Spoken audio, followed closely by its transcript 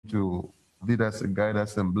to lead us and guide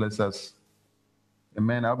us and bless us.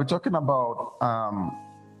 Amen. I'll be talking about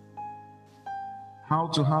how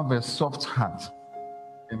to have a soft heart.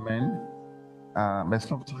 Amen. A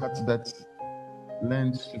soft heart that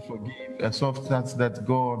learns to forgive, a soft heart that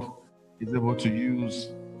God is able to use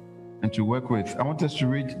and to work with. I want us to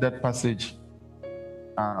read that passage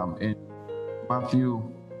in Matthew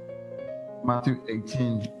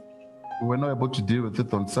 18. We were not able to deal with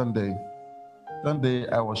it on Sunday. Sunday,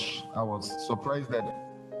 I was surprised that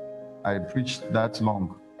I preached that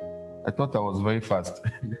long. I thought I was very fast.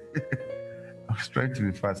 I was trying to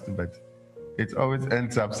be fast, but it always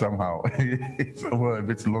ends up somehow. It's a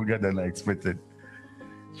bit longer than I expected.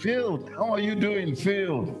 Field, how are you doing,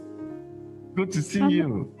 Field? Good to see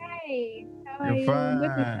you. Hi, how are You're you? fine.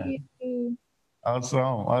 Good to see you.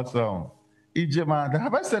 Awesome. Ijema,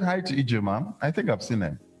 have I said hi to Ijema? I think I've seen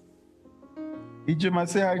him. Ijema,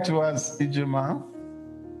 say hi to us, Ijema.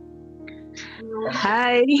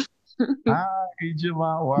 Hi. Hi,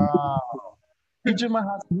 Ijema. Wow. Ijema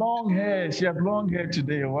has long hair. She has long hair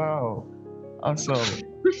today. Wow. Awesome.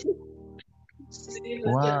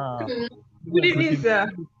 Wow. Good evening, sir.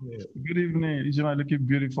 Good evening. Ijema looking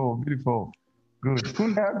beautiful. Good.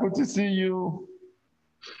 Kunda, good to see you.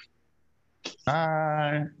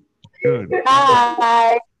 Hi. Good.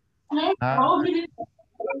 Hi. Hi.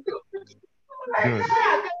 Good.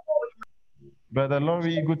 Brother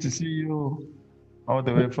Laurie, good to see you all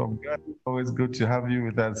the way from Ghana. Always good to have you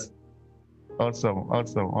with us. Awesome.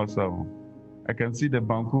 I can see the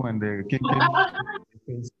Banku and the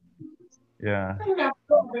Kinkin. Yeah.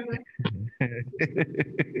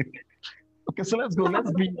 Okay, so let's go. Let's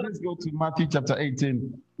go to Matthew chapter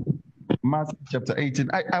 18. Matthew chapter 18.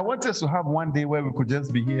 I want us to have one day where we could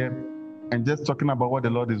just be here and just talking about what the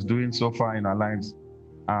Lord is doing so far in our lives.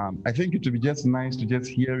 I think it would be just nice to just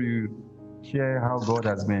hear you share how God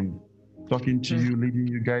has been talking to you, leading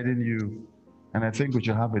you, guiding you. And I think we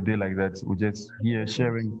should have a day like that. We just hear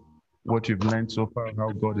sharing what you've learned so far,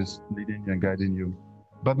 how God is leading you and guiding you.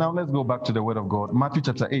 But now let's go back to the Word of God. Matthew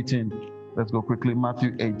chapter 18. Let's go quickly.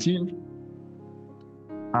 Matthew 18.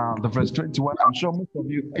 The verse 21. I'm sure most of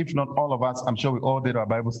you, if not all of us, I'm sure we all did our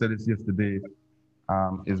Bible studies yesterday.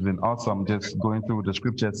 It's been awesome just going through the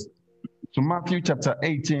scriptures. So Matthew chapter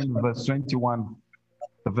 18, verse 21.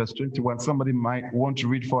 The verse 21. Somebody might want to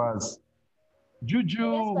read for us.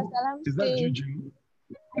 Juju. Yes, Is that Juju?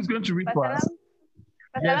 Who's going to read for us?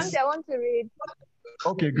 Yes. I want to read.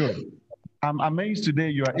 Okay, good. I'm amazed today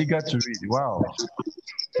you are eager to read. Wow.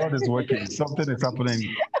 God is working. Something is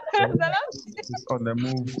happening. It's on the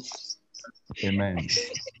move. Amen.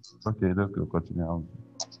 Okay, let's go continue on.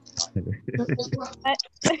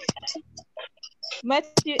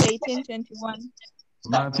 Matthew 18:21.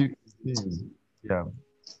 Matthew 18. Yeah.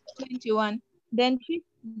 21. Then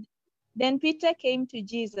Peter came to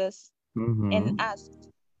Jesus and asked,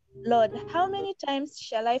 Lord, how many times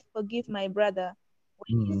shall I forgive my brother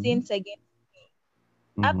when he sins against me?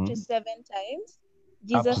 Up to 7 times?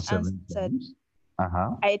 Jesus answered,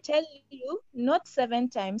 I tell you, not 7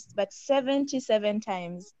 times, but 77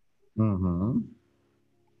 times.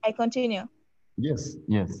 I continue. Yes.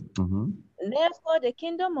 Therefore, the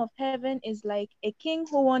kingdom of heaven is like a king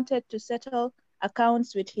who wanted to settle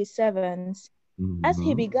accounts with his servants. As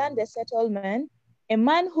he began the settlement, a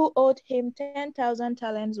man who owed him 10,000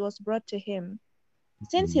 talents was brought to him.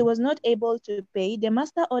 Since he was not able to pay, the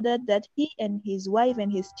master ordered that he and his wife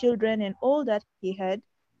and his children and all that he had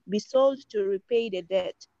be sold to repay the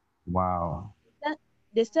debt. Wow.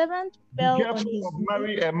 The servant fell on his knees.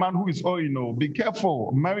 Marry a man who is owing. No, be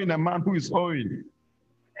careful marrying a man who is owing.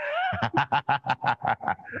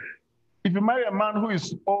 If you marry a man who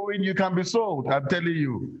is owing, you can be sold. I'm telling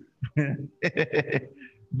you.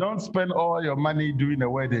 Don't spend all your money doing a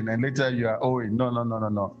wedding and later you are owing. No.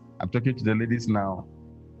 I'm talking to the ladies now.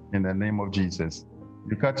 In the name of Jesus,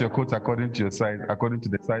 you cut your coat according to your size, according to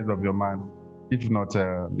the size of your man. If not,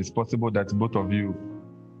 it's possible that both of you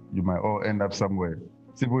might all end up somewhere.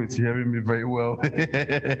 Sibo is hearing me very well.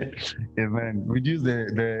 Amen. Reduce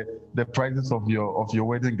the prices of your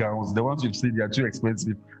wedding gowns. The ones you've seen, they are too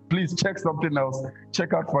expensive. Please check something else.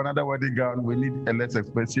 Check out for another wedding gown. We need a less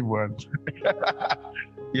expensive one.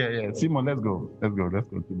 Yeah. Simon, let's go. Let's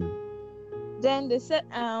continue. Then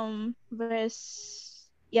verse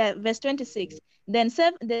 26. Then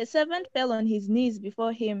the servant fell on his knees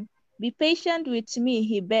before him. Be patient with me,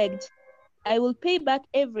 he begged. I will pay back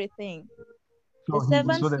everything. So the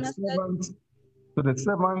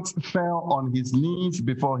servant fell on his knees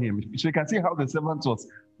before him. So you can see how the servant was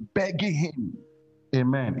begging him.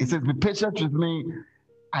 Amen. He says, be patient with me.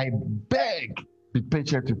 I beg, be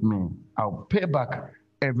patient with me. I'll pay back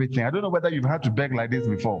everything. I don't know whether you've had to beg like this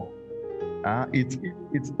before.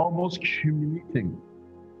 It's almost humiliating.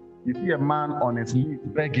 You see a man on his knees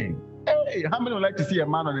begging. Hey, how many would like to see a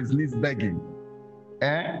man on his knees begging?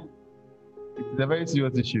 It's a very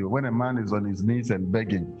serious issue when a man is on his knees and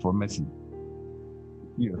begging for mercy.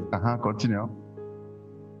 Yes. Continue.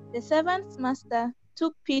 The servant's master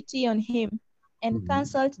took pity on him and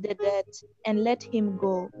cancelled the debt and let him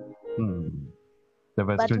go.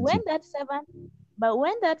 But when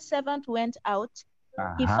that servant went out,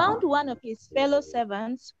 he found one of his fellow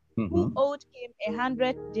servants who owed him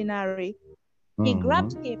 100 denarii. He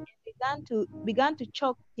grabbed him and began to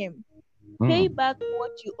choke him. Pay back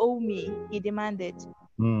what you owe me, he demanded.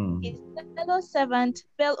 His fellow servant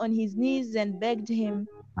fell on his knees and begged him,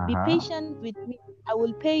 be patient with me, I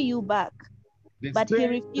will pay you back. But he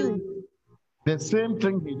refused. The same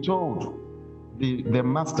thing he told the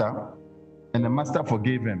master, and the master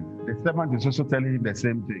forgave him. The servant is also telling him the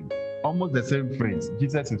same thing. Almost the same phrase.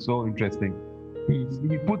 Jesus is so interesting.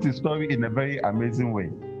 He put his story in a very amazing way.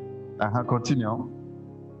 Continue.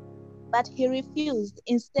 But he refused.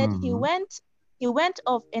 Instead, he went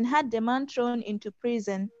off and had the man thrown into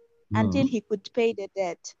prison until he could pay the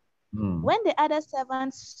debt. When the other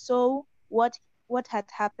servants saw what had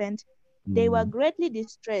happened, they were greatly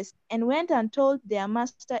distressed and went and told their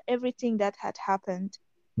master everything that had happened.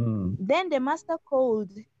 Then the master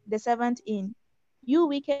called the servant in. You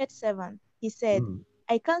wicked servant, he said,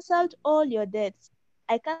 I canceled all your debts.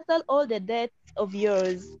 I canceled all the debts of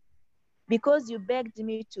yours because you begged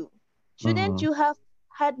me to. Shouldn't you have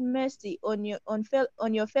had mercy on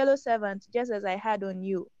your fellow servant just as I had on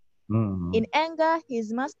you? In anger,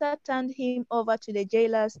 his master turned him over to the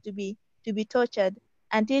jailers to be tortured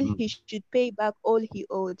until he should pay back all he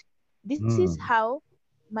owed. This is how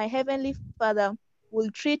my heavenly Father will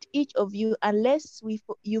treat each of you unless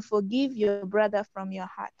you forgive your brother from your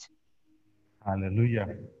heart.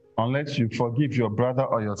 Hallelujah. Unless you forgive your brother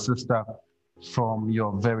or your sister from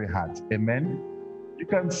your very heart. Amen. You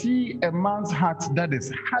can see a man's heart that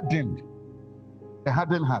is hardened, a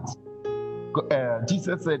hardened heart.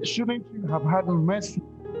 Jesus said, shouldn't you have had mercy?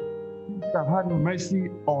 You should have had mercy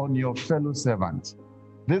on your fellow servant.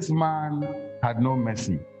 This man had no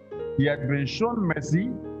mercy. He had been shown mercy.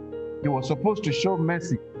 He was supposed to show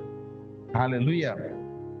mercy. Hallelujah.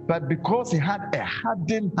 But because he had a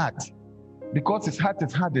hardened heart, because his heart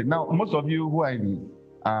is hardened. Now, most of you who are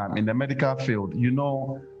in the medical field, you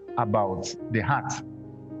know about the heart.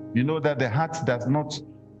 You know that the heart does not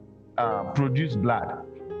produce blood.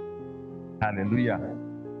 Hallelujah.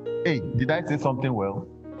 Hey, did I say something well?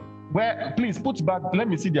 Well, please put back, let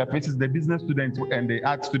me see their faces, the business students and the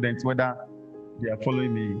art students, whether they are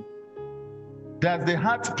following me. Does the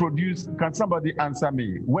heart produce, can somebody answer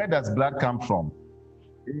me? Where does blood come from?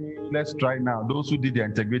 Let's try now, those who did the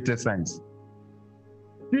integrated science.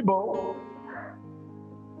 People,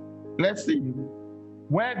 let's see.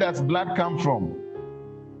 Where does blood come from?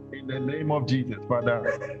 In the name of Jesus,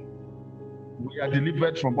 Father, we are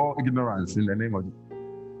delivered from all ignorance in the name of Jesus.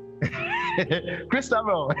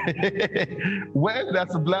 Christopher, where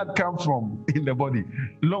does blood come from in the body?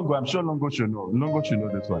 Longo, I'm sure Longo should know. Longo should know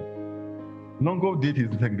this one. Longo did his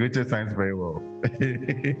integrated science very well.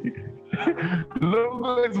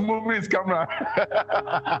 Longo is moving his camera.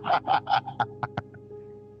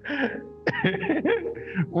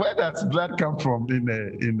 Where does blood come from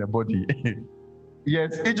in the body?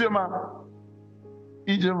 Yes, Ijoma,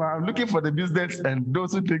 I'm looking for the business and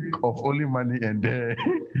those who think of only money and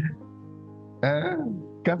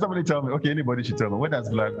can somebody tell me? Okay, anybody should tell me. Where does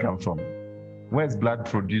blood come from? Where is blood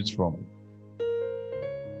produced from?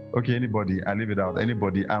 Okay, anybody, I leave it out.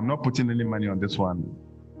 Anybody, I'm not putting any money on this one.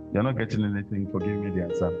 You're not getting anything for giving me the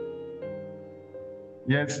answer.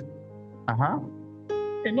 Yes.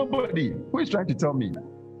 Hey, nobody. Who is trying to tell me?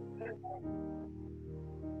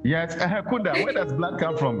 Yes, Kunda, where does blood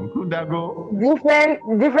come from? Kunda, go.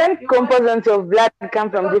 Different components of blood come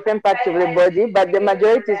from different parts of the body, but the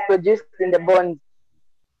majority is produced in the bones.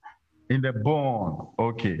 In the bone,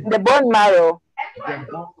 okay. The bone marrow. The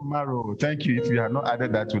bone marrow. Thank you. If you had not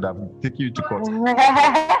added that, would have taken you to court.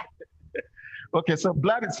 Okay, so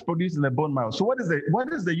blood is produced in the bone marrow. So what is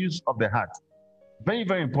the use of the heart? Very,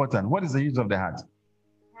 very important. What is the use of the heart?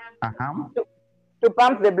 To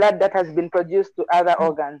pump the blood that has been produced to other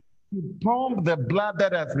organs. To pump the blood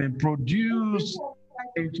that has been produced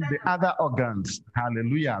into the other organs.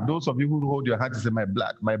 Hallelujah. Those of you who hold your heart and say, my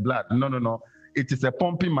blood, my blood. No. It is a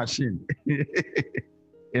pumping machine.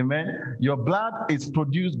 Amen. Your blood is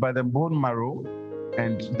produced by the bone marrow,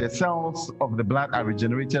 and the cells of the blood are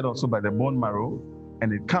regenerated also by the bone marrow,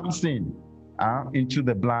 and it comes in into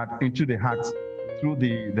the blood, into the heart, through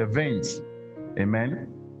the veins, amen,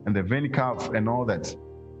 and the vein curve and all that,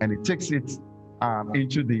 and it takes it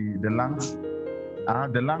into the lungs.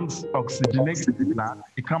 The lungs oxygenate the blood,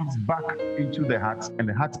 it comes back into the heart, and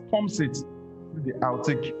the heart pumps it through the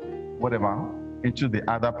aortic, whatever, into the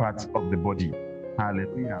other parts of the body.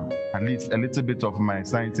 Hallelujah. At least a little bit of my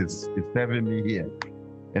science is serving me here.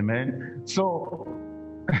 Amen. So,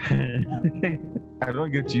 I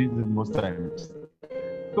don't get to use it most times.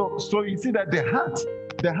 So you see that the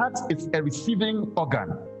heart is a receiving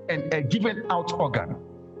organ and a giving out organ.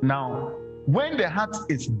 Now, when the heart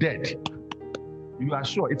is dead, you are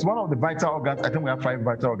sure it's one of the vital organs. I think we have 5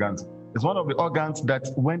 vital organs. It's one of the organs that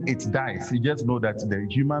when it dies, you just know that the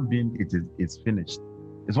human being is finished.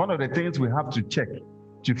 It's one of the things we have to check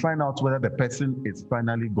to find out whether the person is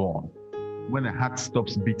finally gone when the heart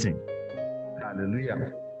stops beating.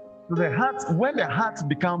 Hallelujah. So the heart, when the heart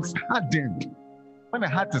becomes hardened, when the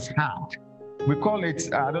heart is hard, we call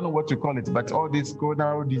it, I don't know what to call it, but all these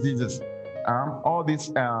coronary diseases, all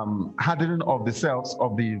this hardening of the cells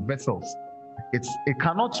of the vessels, it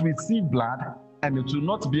cannot receive blood, and it will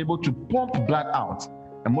not be able to pump blood out.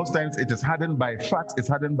 And most times it is hardened by fat, it's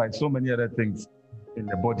hardened by so many other things in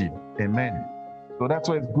the body. Amen. So that's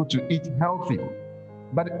why it's good to eat healthy.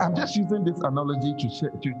 But I'm just using this analogy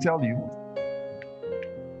to tell you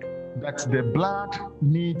that the blood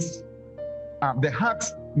needs, the heart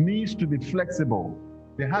needs to be flexible.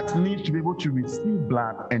 The heart needs to be able to receive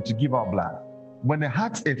blood and to give out blood. When the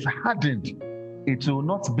heart is hardened, it will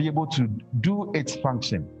not be able to do its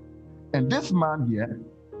function. And this man here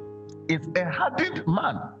is a hardened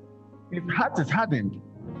man. His heart is hardened.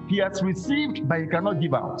 He has received, but he cannot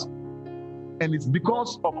give out. And it's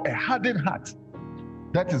because of a hardened heart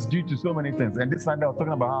that is due to so many things. And this Sunday I was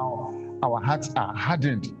talking about how our hearts are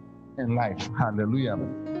hardened in life. Hallelujah.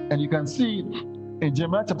 And you can see in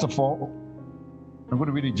Jeremiah chapter 4, I'm going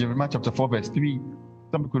to read it, Jeremiah chapter 4, verse 3.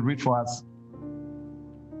 Somebody could read for us.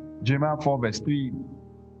 Jeremiah 4, verse 3.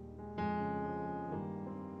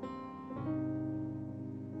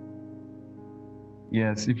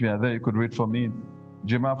 Yes, if you are there, you could read for me.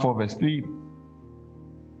 Jeremiah 4, verse 3.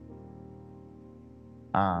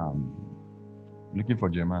 Looking for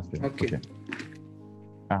Jeremiah still. Okay.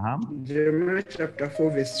 Uh-huh. Jeremiah chapter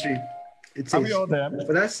 4, verse 3. It says, Are we all there?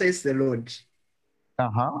 For that says the Lord.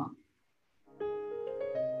 Uh-huh.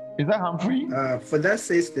 Is that Humphrey? For that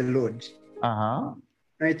says the Lord. Uh-huh.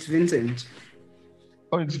 No, it's Vincent.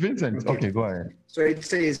 Oh, it's Vincent. Okay, go ahead. So it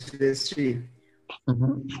says, verse 3.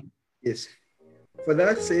 Mm-hmm. Yes. For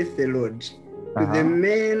that saith the Lord, to the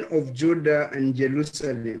men of Judah and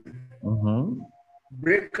Jerusalem,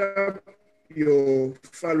 break up your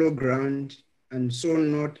fallow ground and sow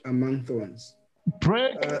not among thorns.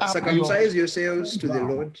 Circumcise yourselves to the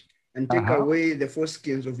Lord and take away the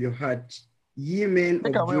foreskins of your heart, ye men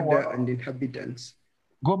of Judah and inhabitants.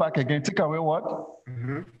 Go back again. Take away what?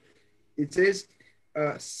 It says,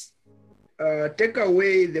 take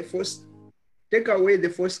away the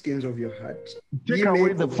foreskins of your heart, ye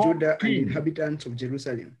men of Judah and inhabitants of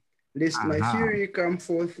Jerusalem, lest my fury come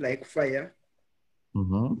forth like fire,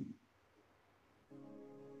 and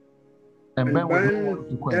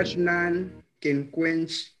burn that none can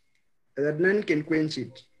quench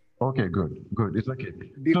it. Okay, good. It's okay.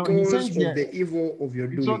 Because of the evil of your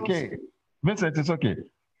doings. It's okay. Vincent, it's okay.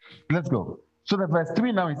 Let's go. So the verse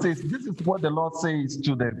 3 now, it says, this is what the Lord says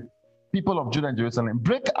to the people of Judah and Jerusalem.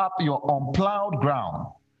 Break up your unplowed ground.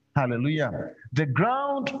 Hallelujah. The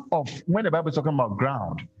ground of, when the Bible is talking about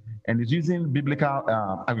ground, and it's using biblical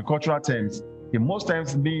agricultural terms, it most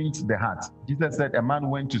times means the heart. Jesus said a man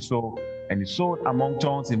went to sow, and he sowed among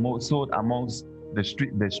thorns, he sowed amongst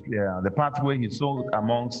the pathway, he sowed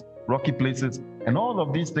amongst rocky places, and all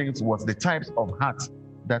of these things was the types of heart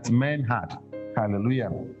that men had.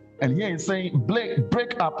 Hallelujah. And here he's saying,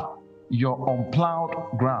 break up your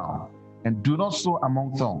unplowed ground and do not sow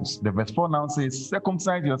among thorns. The verse 4 now says,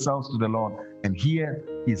 circumcise yourselves to the Lord. And here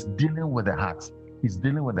he's dealing with the heart. He's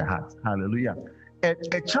dealing with the heart. Hallelujah.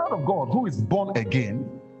 A child of God who is born again,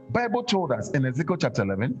 Bible told us in Ezekiel chapter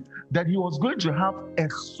 11 that he was going to have a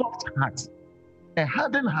soft heart. A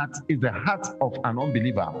hardened heart is the heart of an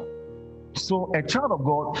unbeliever. So a child of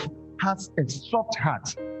God has a soft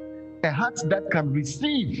heart, a heart that can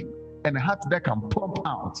receive and a heart that can pump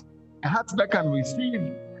out. A heart that can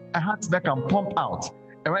receive, a heart that can pump out.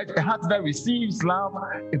 Right? A heart that receives love,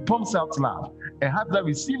 it pumps out love. A heart that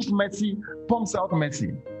receives mercy, pumps out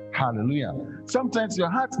mercy. Hallelujah. Sometimes your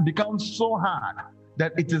heart becomes so hard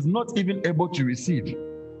that it is not even able to receive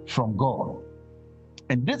from God.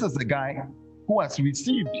 And this is a guy who has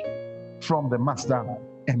received from the master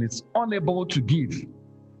and is unable to give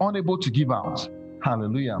out.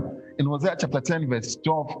 Hallelujah. In Hosea chapter 10, verse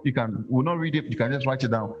 12, we'll not read it, you can just write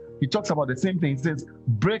it down. He talks about the same thing. He says,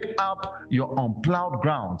 break up your unplowed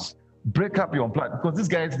grounds. Break up your unplowed, because these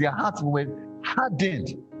guys, their hearts were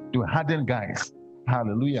hardened. They were hardened guys.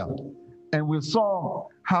 Hallelujah. And we saw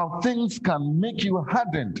how things can make you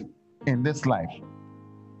hardened in this life.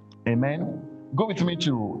 Amen. Go with me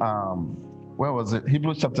to, where was it?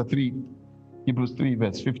 Hebrews chapter 3. Hebrews 3,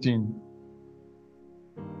 verse 15.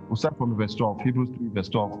 We'll start from verse 12. Hebrews 3, verse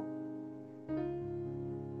 12.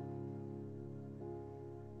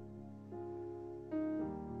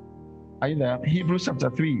 Are you there? Hebrews chapter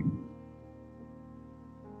 3,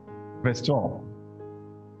 verse 12.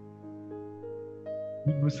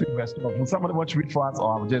 Hebrews 3, verse 12. Will somebody want to read for us,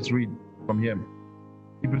 or I'll just read from here?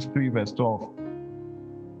 Hebrews 3, verse 12.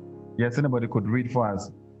 Yes, anybody could read for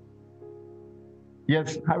us.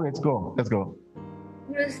 Yes, Harry, let's go. Let's go.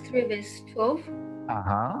 Hebrews 3, verse 12.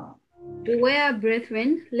 Beware,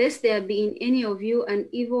 brethren, lest there be in any of you an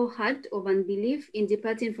evil heart of unbelief in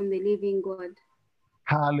departing from the living God.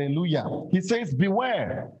 Hallelujah. He says,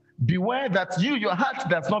 beware. Beware that your heart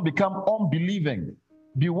does not become unbelieving.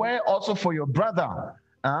 Beware also for your brother.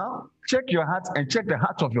 Check your heart and check the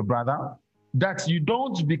heart of your brother, that you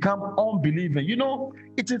don't become unbelieving. You know,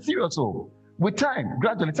 it is serious. So with time,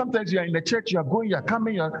 gradually, sometimes you are in the church, you are going, you are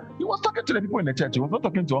coming. He was talking to the people in the church. He was not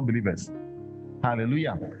talking to unbelievers.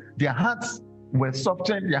 Hallelujah. Their hearts were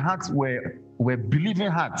softened. Their hearts were believing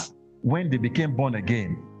hearts when they became born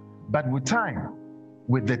again. But with time,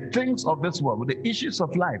 with the things of this world, with the issues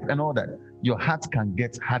of life and all that, your heart can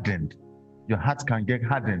get hardened. Your heart can get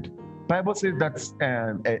hardened. Bible says that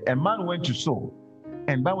a man went to sow,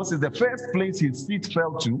 and Bible says the first place his seed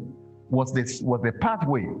fell to was the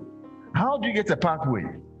pathway. How do you get a pathway?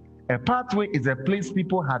 A pathway is a place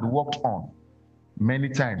people had walked on. Many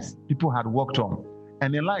times, people had walked on.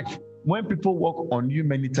 And in life, when people walk on you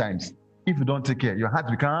many times, if you don't take care, your heart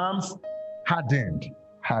becomes hardened.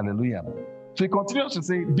 Hallelujah. So he continues to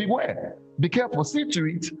say, beware, be careful, see to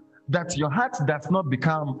it that your heart does not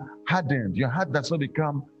become hardened. Your heart does not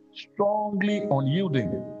become strongly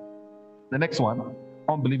unyielding. The next one,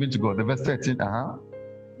 unbelieving to God. The verse 13.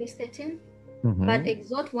 Verse 13. But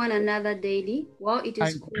exhort one another daily while it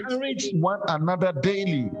is encourage one another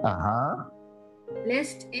daily.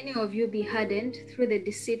 Lest any of you be hardened through the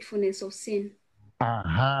deceitfulness of sin.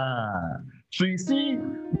 So you see,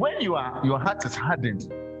 when your heart is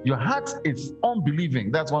hardened, your heart is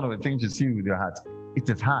unbelieving. That's one of the things you see with your heart. It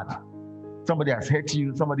is hard. Somebody has hurt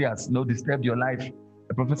you. Somebody has disturbed your life.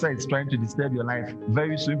 A professor is trying to disturb your life.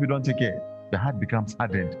 Very soon, if you don't take care, the heart becomes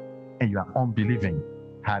hardened and you are unbelieving.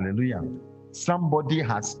 Hallelujah. Somebody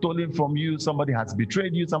has stolen from you. Somebody has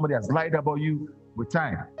betrayed you. Somebody has lied about you. With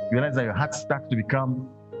time, you realize that your heart starts to become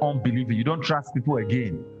unbelieving. You don't trust people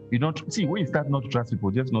again. You don't see, when you start not to trust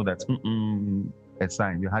people, just know that a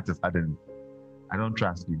sign your heart is hardened. I don't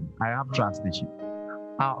trust you. I have trust issues.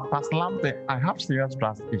 Pastor Lampe, I have serious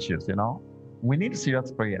trust issues. We need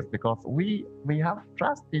serious prayers because we have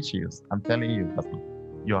trust issues. I'm telling you, Pastor,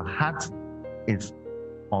 your heart is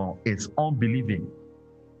unbelieving.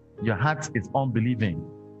 Your heart is unbelieving.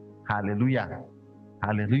 Hallelujah.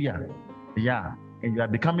 Hallelujah. Yeah. And you are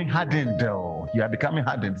becoming hardened though. You are becoming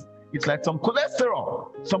hardened. It's like some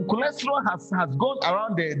cholesterol. Some cholesterol has gone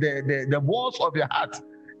around the walls of your heart.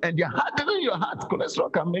 And you're hardening your heart.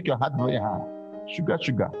 Cholesterol can make your heart very hard. Sugar,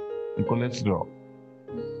 and cholesterol.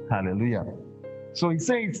 Hallelujah. So he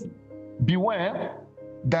says, beware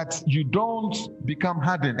that you don't become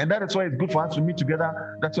hardened. And that is why it's good for us to meet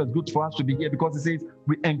together. That's why it's good for us to be here, because it says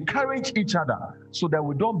we encourage each other so that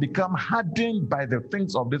we don't become hardened by the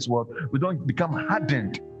things of this world. We don't become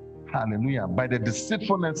hardened, hallelujah, by the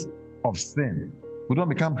deceitfulness of sin. We don't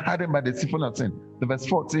become hardened by the deceitfulness of sin. The verse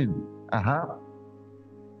 14.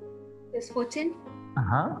 Verse 14.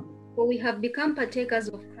 For we have become partakers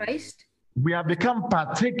of Christ. We have become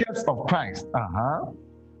partakers of Christ.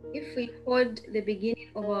 If we hold the beginning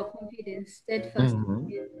of our confidence steadfast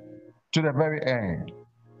to the very end.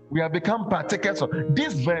 We have become partakers of.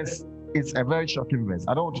 This verse is a very shocking verse.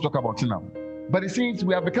 I don't want to talk about it now. But it says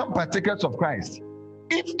we have become partakers of Christ.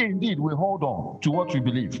 If indeed we hold on to what we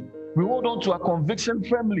believe, we hold on to our conviction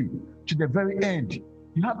firmly to the very end.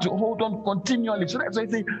 You have to hold on continually. So that's why I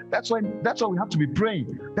say that's why we have to be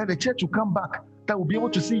praying that the church will come back, that we'll be able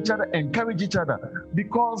to see each other, encourage each other.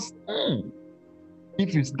 Because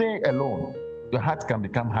if you stay alone, your heart can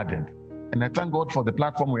become hardened. And I thank God for the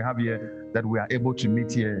platform we have here, that we are able to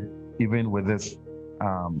meet here, even with this,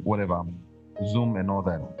 Zoom and all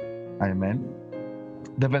that. Amen.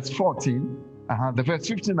 The verse 14, the verse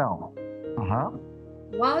 15 now.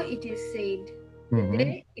 While it is said,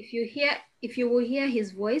 Today, if you will hear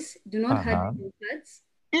his voice, do not harden your hearts.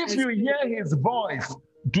 If you hear his voice,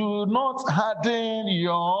 do not harden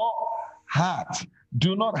your heart.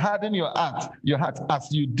 Do not harden your heart as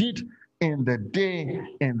you did in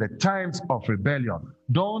the times of rebellion.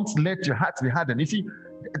 Don't let your heart be hardened. You see,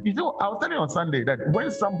 I was telling you on Sunday that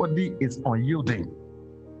when somebody is unyielding,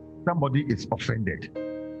 somebody is offended.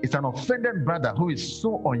 It's an offended brother who is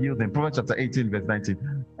so unyielding. Proverbs chapter 18, verse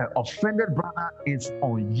 19. An offended brother is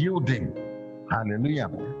unyielding. Hallelujah.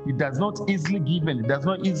 He does not easily give in. He does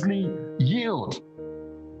not easily yield.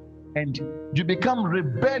 And you become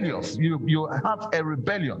rebellious. You have a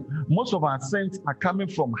rebellion. Most of our sins are coming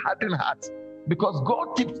from hardened hearts, because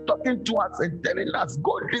God keeps talking to us and telling us,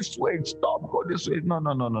 go this way, stop, go this way. No.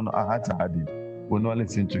 Our hearts are hardened. We'll not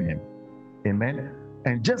listen to him. Amen.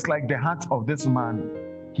 And just like the heart of this man,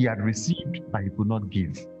 he had received, but he could not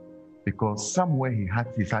give, because somewhere his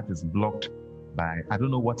heart is blocked by, I don't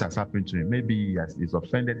know what has happened to him. Maybe he's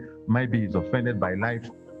offended. Maybe he's offended by life.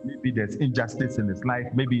 Maybe there's injustice in his life.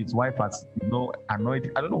 Maybe his wife has,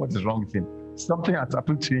 annoyed. I don't know what is wrong with him. Something has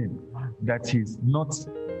happened to him that he's not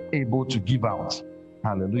able to give out.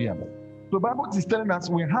 Hallelujah. So the Bible is telling us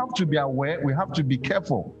we have to be aware, we have to be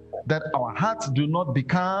careful that our hearts do not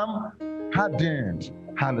become hardened.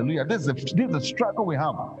 Hallelujah. This is a struggle we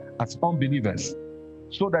have as unbelievers,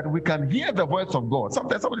 so that we can hear the voice of God.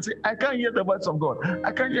 Sometimes somebody say, I can't hear the voice of God.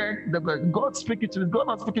 I can't hear God speaking to me. God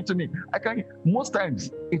not speaking to me. I can't. Most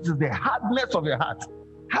times, it is the hardness of your heart.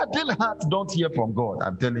 Hardened hearts don't hear from God,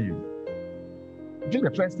 I'm telling you. I think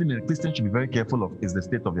the first thing a Christian should be very careful of is the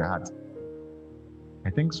state of your heart. I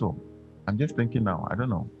think so. I'm just thinking now. I don't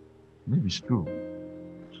know. Maybe it's true.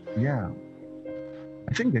 Yeah.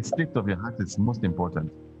 I think the state of your heart is most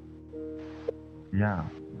important. Yeah.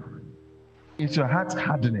 Is your heart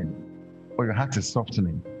hardening or your heart is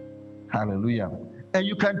softening? Hallelujah. And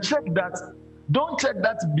you can check that. Don't check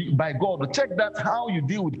that by God. Check that how you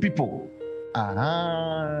deal with people.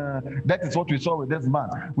 That is what we saw with this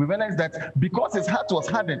man. We realized that because his heart was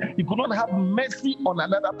hardened, he could not have mercy on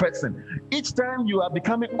another person. Each time you are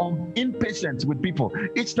becoming impatient with people,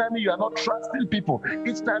 each time you are not trusting people,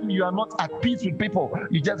 each time you are not at peace with people,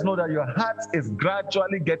 you just know that your heart is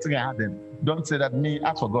gradually getting hardened. Don't say that me,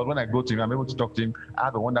 ask for God. When I go to him, I'm able to talk to him. I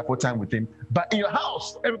have a wonderful time with him. But in your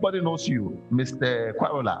house, everybody knows you, Mr.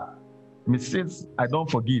 Quarrela. Mrs. I don't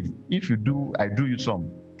forgive. If you do, I do you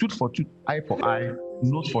some. Tooth for tooth, eye for eye,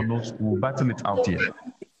 nose for nose. We'll battle it out here.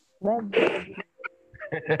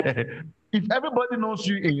 If everybody knows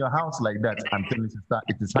you in your house like that, I'm telling you, sister,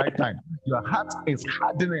 it is high time. Your heart is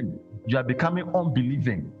hardening. You are becoming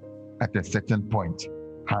unbelieving at a certain point.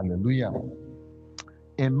 Hallelujah.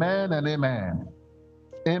 Amen and amen.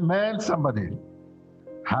 Amen, somebody.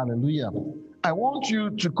 Hallelujah. I want you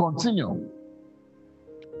to continue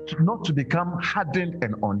not to become hardened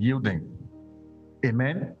and unyielding.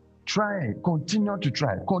 Amen. Continue to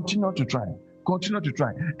try,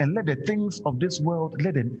 and let the things of this world,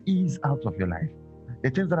 let them ease out of your life.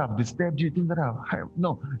 The things that have disturbed you, things that have,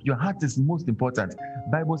 no, your heart is most important.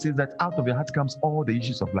 Bible says that out of your heart comes all the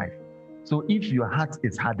issues of life. So if your heart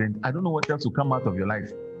is hardened, I don't know what else will come out of your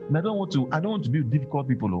life. And I don't want to be with difficult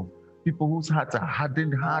people, people whose hearts are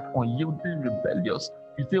hardened, unyielding, rebellious.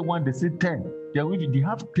 You say one, they say 10. They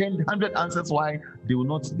have 10, 100 answers why they will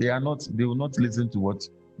not listen to what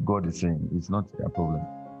God is saying. It's not their problem.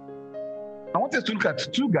 I want us to look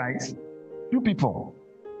at two kinds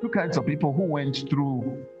of people who went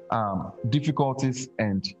through difficulties,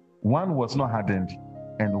 and one was not hardened,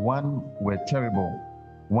 and one were terrible.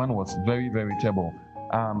 One was very, very terrible.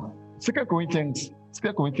 2 Corinthians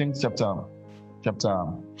chapter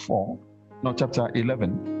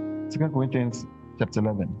 11. 2 Corinthians chapter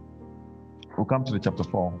 11. We'll come to the chapter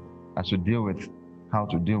 4 as we deal with how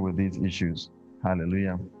to deal with these issues.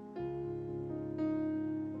 Hallelujah.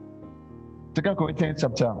 2 Corinthians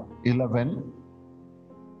chapter 11.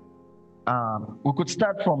 We could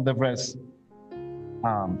start from the verse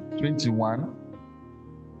 21.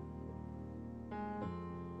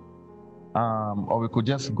 Or we could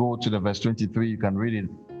just go to the verse 23. You can read it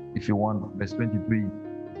if you want. Verse 23.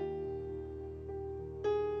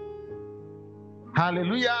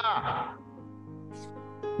 Hallelujah.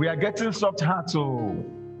 We are getting soft hearts.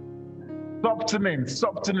 Softening.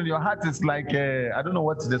 Your heart is like I don't know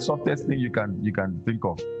what's the softest thing you can think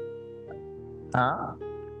of. Huh?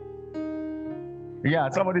 Yeah,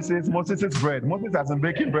 somebody says Moses' bread. Moses has been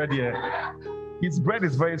baking bread here. His bread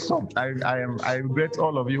is very soft. I regret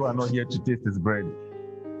all of you are not here to taste his bread.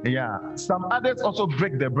 Yeah. Some others also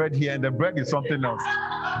break the bread here, and the bread is something else.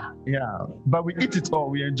 Yeah. But we eat it all.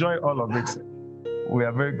 We enjoy all of it. We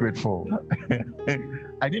are very grateful.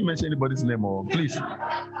 I didn't mention anybody's name. Oh, please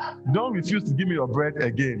don't refuse to give me your bread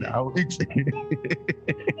again. I'll eat.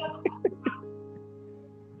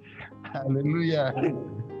 Hallelujah.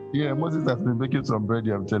 Yeah, Moses has been making some bread.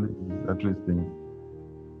 I'm telling you, interesting.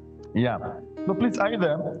 Yeah. So please,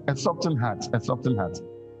 either a softened heart, a softened heart.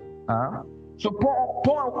 So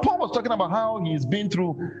Paul was talking about how he's been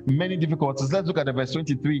through many difficulties. Let's look at the verse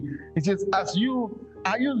 23. It says, are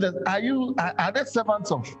they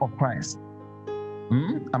servants of Christ?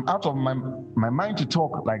 I'm out of my mind to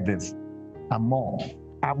talk like this. I'm more.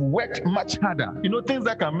 I've worked much harder. You know, things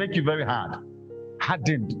that can make you very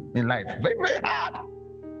hardened in life. Very, very hard.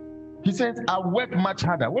 He says, I've worked much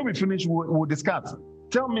harder. When we finish, we'll discuss.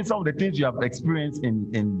 Tell me some of the things you have experienced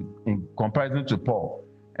in comparison to Paul.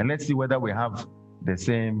 And let's see whether we have the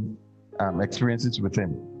same experiences with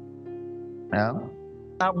him.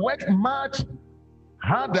 I've worked much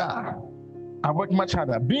harder. I've worked much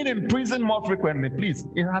harder. Being in prison more frequently, please.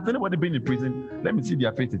 Has anybody been in prison? Let me see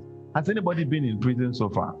their faces. Has anybody been in prison so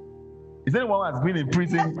far? Is anyone who has been in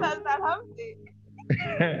prison?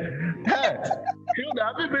 Hey, Hilda,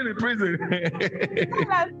 have you been in prison?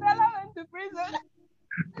 Stella went to prison.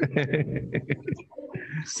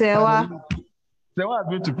 Sewa. Sewa has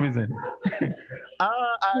been to prison.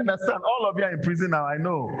 I understand. All of you are in prison now. I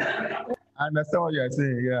know. I understand what you are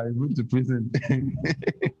saying. Yeah, you've been to prison.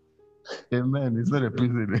 Amen. It's not a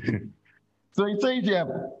prison. So he says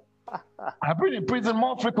here, I've been in prison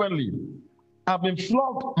more frequently. I've been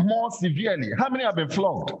flogged more severely. How many have been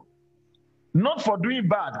flogged? Not for doing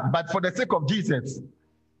bad, but for the sake of Jesus.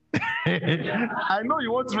 I know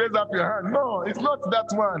you want to raise up your hand. No, it's not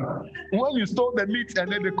that one. When you stole the meat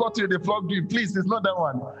and then they caught you, they flogged you. Please, it's not that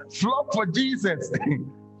one. Flog for Jesus.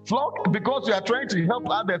 Flog because you are trying to help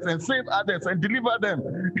others and save others and deliver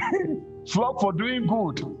them. Flog for doing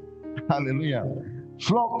good. Hallelujah.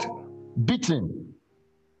 Flogged, beaten,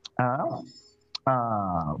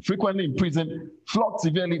 frequently in prison, flogged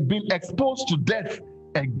severely, been exposed to death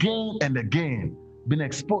again and again. Been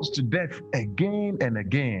exposed to death again and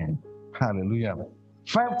again. Hallelujah.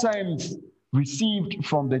 5 times received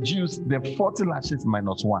from the Jews the 40 lashes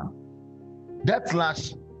minus 1. That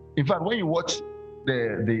lash, in fact, when you watch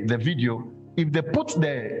the video, if they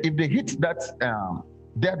hit that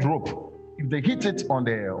dead rope, if they hit it on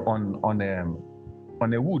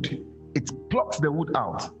a wood, it plucks the wood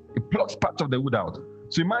out. It plucks part of the wood out.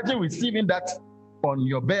 So imagine receiving that on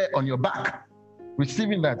your back.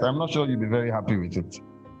 Receiving that, I'm not sure you'll be very happy with it.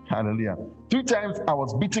 Hallelujah. 3 times I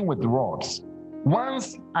was beaten with rods.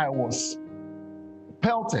 Once I was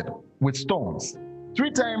pelted with stones.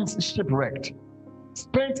 3 times shipwrecked.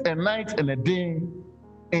 Spent a night and a day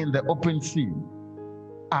in the open sea.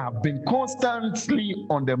 I've been constantly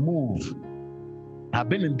on the move. I've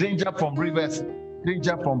been in danger from rivers,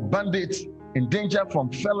 danger from bandits, in danger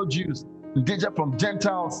from fellow Jews, in danger from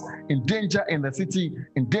Gentiles, in danger in the city,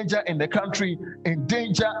 in danger in the country, in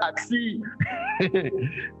danger at sea.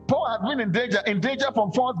 Paul has been in danger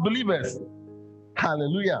from false believers.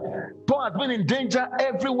 Hallelujah. Paul has been in danger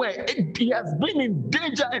everywhere. He has been in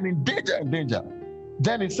danger and in danger and danger.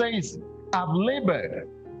 Then he says, I've labored,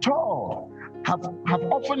 toiled, have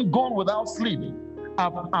often gone without sleep.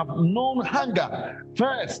 I've known hunger,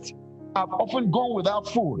 thirst. I've often gone without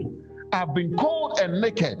food. I've been cold and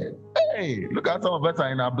naked. Hey, look at some of us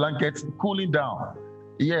are in our blankets, cooling down.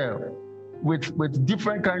 Yeah, with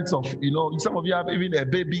different kinds of, some of you have even a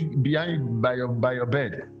baby behind by your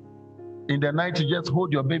bed. In the night, you just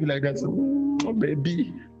hold your baby like that. Oh,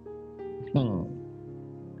 baby.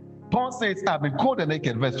 Paul says, I've been cold and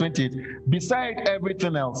naked, verse 28. Beside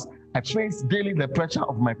everything else, I face daily the pressure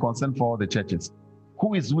of my concern for all the churches.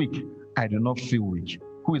 Who is weak? I do not feel weak.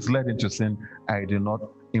 Who is led into sin? I do not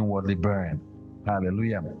inwardly burn.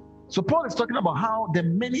 Hallelujah. So Paul is talking about how the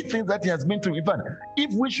many things that he has been through. In fact,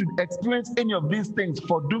 if we should experience any of these things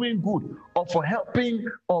for doing good or for helping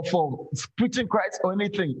or for preaching Christ or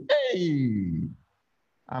anything, hey,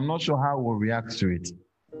 I'm not sure how we'll react to it.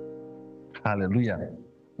 Hallelujah.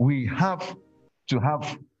 We have to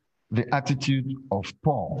have the attitude of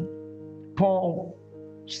Paul. Paul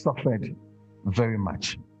suffered very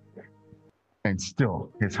much, and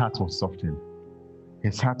still his heart was softened.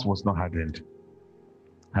 His heart was not hardened.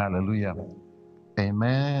 Hallelujah.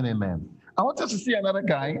 Amen. Amen. I want us to see another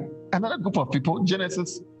guy, another group of people.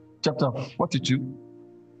 Genesis chapter 42.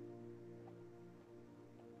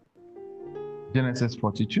 Genesis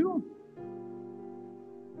 42.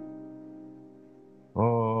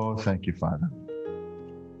 Oh, thank you, Father.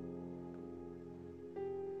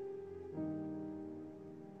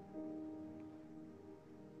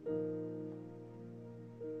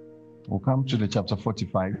 We'll come to the chapter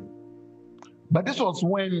 45. But this was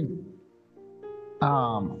when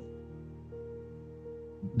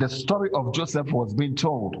the story of Joseph was being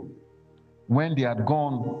told, when they had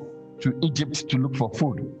gone to Egypt to look for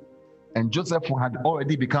food. And Joseph had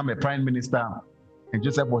already become a prime minister, and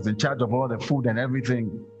Joseph was in charge of all the food and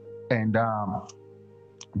everything. And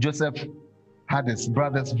Joseph had his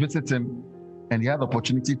brothers visit him, and he had the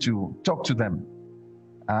opportunity to talk to them.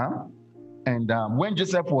 When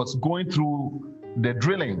Joseph was going through the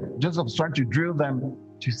drilling, Joseph was trying to drill them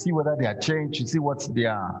to see whether they had changed, to see what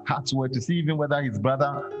their hearts were, to see even whether his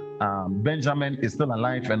brother Benjamin is still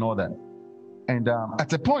alive and all that. And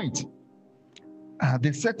at a point,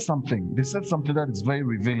 they said something. They said something that is very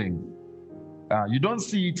revealing. You don't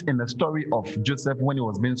see it in the story of Joseph when he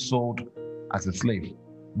was being sold as a slave,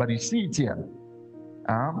 but you see it here.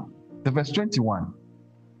 The verse 21.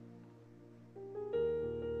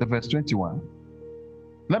 The verse 21.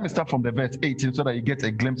 Let me start from the verse 18 so that you get a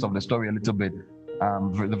glimpse of the story a little bit.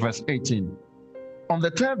 The verse 18. On the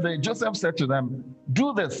 10th day, Joseph said to them,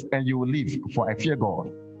 "Do this and you will live, for I fear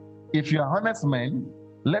God. If you are honest men,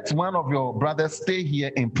 let one of your brothers stay here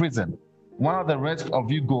in prison, while the rest of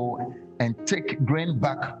you go and take grain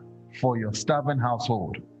back for your starving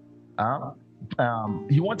household."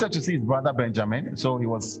 He wanted to see his brother Benjamin, so he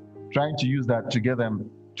was trying to use that to get them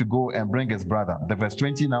to go and bring his brother. The verse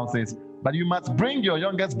 20 now says, "But you must bring your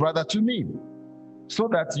youngest brother to me, so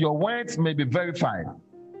that your words may be verified,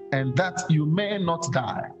 and that you may not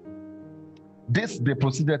die." This they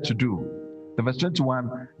proceeded to do. The verse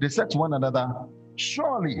 21, they said to one another,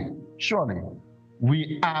 surely,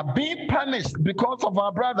 we are being punished because of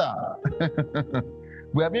our brother.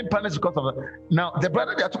 We are being punished because of it. Now, the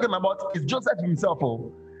brother they are talking about is Joseph himself.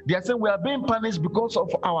 They are saying we are being punished because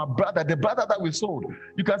of our brother, the brother that we sold.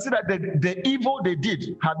 You can see that the evil they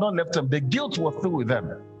did had not left them. The guilt was still with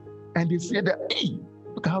them. And they said that, hey,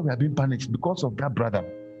 look how we are being punished because of that brother,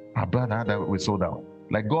 our brother that we sold out.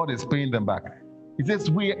 Like God is paying them back. He says,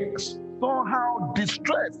 we saw how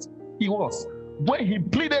distressed he was when he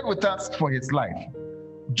pleaded with us for his life.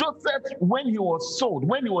 Joseph, when he was sold,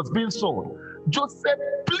 when he was being sold, Joseph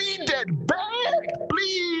pleaded, begged,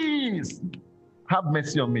 please have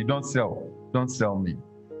mercy on me. Don't sell me.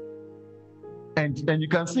 And you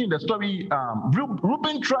can see in the story,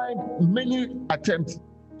 Reuben tried many attempts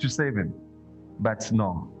to save him, but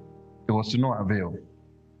no, it was to no avail.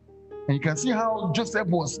 And you can see how Joseph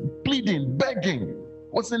was pleading, begging,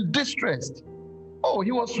 was in distress. Oh,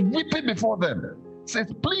 he was weeping before them.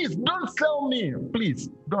 Says, please don't sell me. Please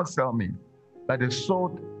don't sell me. But they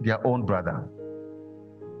sold their own brother.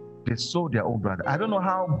 They sold their own brother. I don't know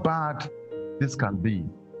how bad this can be.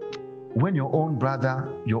 When your own brother,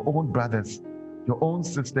 your own brothers, your own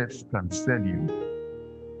sisters can sell you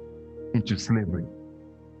into slavery.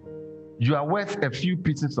 You are worth a few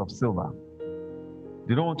pieces of silver.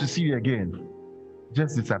 They don't want to see you again.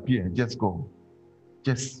 Just disappear. Just go.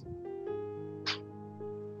 Just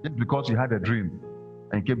because you had a dream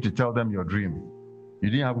and came to tell them your dream. You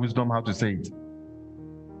didn't have wisdom how to say it.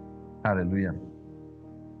 Hallelujah.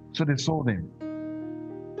 So they sold him.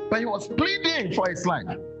 But he was pleading for his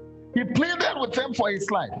life. He pleaded with them for his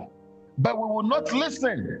life. But we will not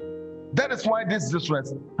listen. That is why this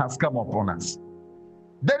distress has come upon us.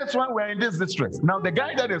 That is why we are in this distress. Now, the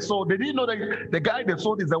guy that they sold, they didn't know that the guy they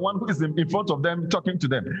sold is the one who is in front of them, talking to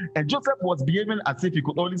them. And Joseph was behaving as if he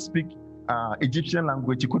could only speak Egyptian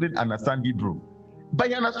language. He couldn't understand Hebrew. But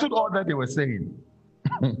he understood all that they were saying.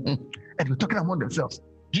 And they were talking among themselves.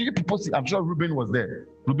 Do you people see? I'm sure Reuben was there.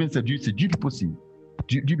 Reuben said, do you people see?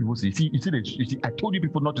 Do you people see? You see, I told you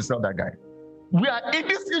people not to sell that guy. We are in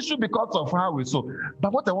this issue because of how we sold.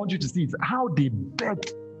 But what I want you to see is how they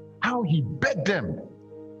begged, how he begged them.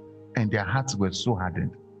 And their hearts were so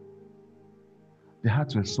hardened. Their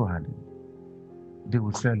hearts were so hardened. They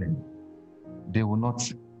will sell him. They will not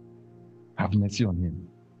have mercy on him.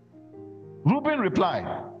 Reuben replied,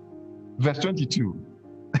 verse 22.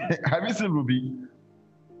 Have you seen Reuben?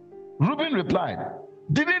 Reuben replied,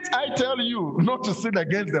 didn't I tell you not to sin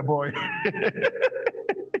against the boy?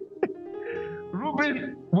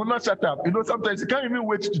 Reuben will not shut up. You know, sometimes you can't even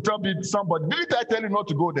wait to tell somebody, didn't I tell you not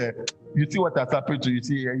to go there? You see what has happened to you.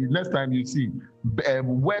 See, next time you see,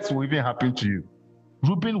 worse will even happen to you.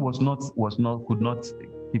 Reuben could not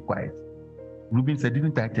keep quiet. Reuben said,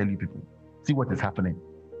 didn't I tell you people? See what is happening.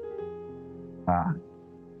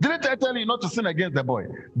 Didn't I tell you not to sin against the boy?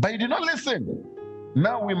 But you did not listen.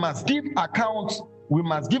 Now we must give account. We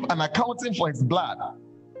must give an accounting for his blood.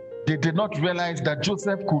 They did not realize that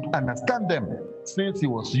Joseph could understand them since he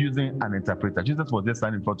was using an interpreter. Jesus was just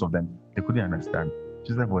standing in front of them. They couldn't understand.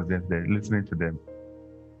 Joseph was just there listening to them.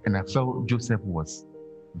 And I felt Joseph was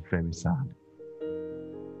very sad.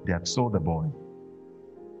 They had sold the boy.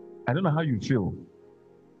 I don't know how you feel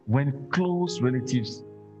when close relatives,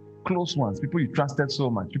 close ones, people you trusted so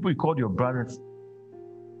much, people you called your brothers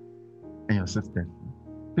and your sisters,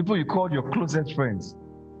 people you called your closest friends,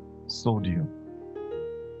 sold you.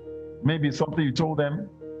 Maybe it's something you told them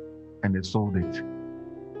and they sold it.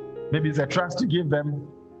 Maybe it's a trust you gave them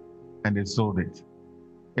and they sold it.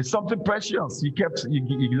 It's something precious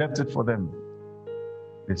you left it for them.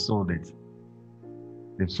 They sold it.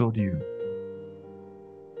 They sold you.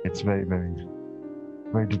 It's very, very,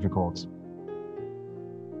 very difficult.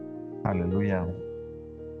 Hallelujah.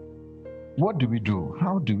 What do we do?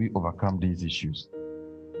 How do we overcome these issues?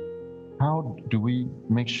 How do we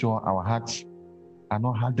make sure our hearts are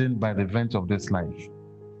not hardened by the events of this life?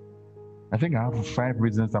 I think I have 5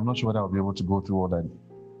 reasons. I'm not sure whether I'll be able to go through all that.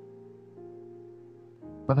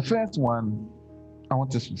 But the first one, I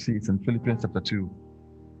want us to see it's in Philippians chapter 2,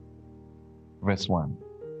 verse 1.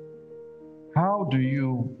 How do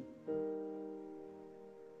you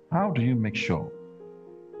make sure?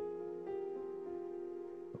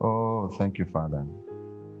 Oh, thank you, Father.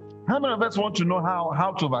 How many of us want to know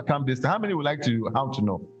how to overcome this? How many would like to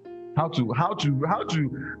know? How to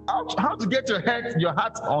get your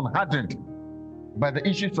heart unhardened by the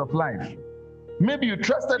issues of life. Maybe you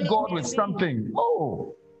trusted God with something.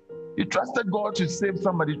 Oh, you trusted God to save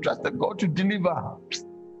somebody, you trusted God to deliver.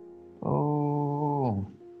 Oh,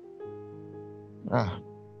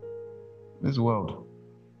 this world.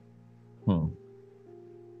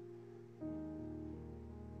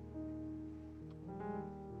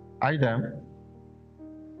 Are you there?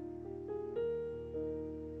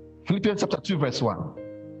 Philippians chapter 2, verse 1.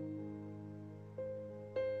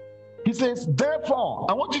 He says, therefore,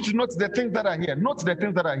 I want you to note the things that are here. Note the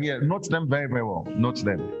things that are here. Note them very, very well. Note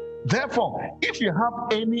them. Therefore, if you have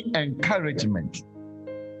any encouragement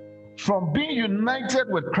from being united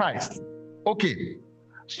with Christ, okay.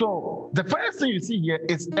 So the first thing you see here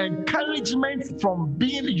is encouragement from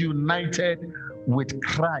being united with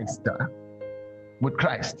Christ. With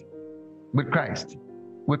Christ. With Christ.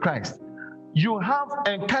 With Christ. You have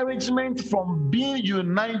encouragement from being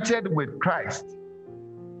united with Christ.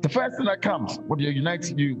 The first thing that comes when you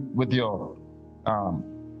unite you with your bond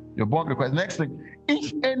with Christ. Next thing,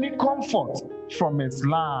 if any comfort from His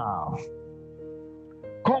love,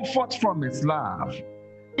 comfort from His love,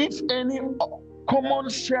 if any common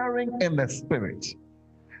sharing in the Spirit,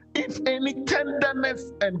 if any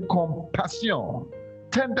tenderness and compassion,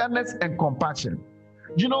 tenderness and compassion.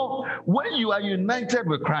 You know, when you are united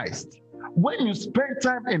with Christ, when you spend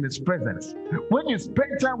time in His presence, when you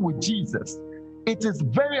spend time with Jesus, it is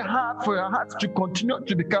very hard for your heart to continue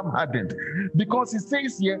to become hardened, because He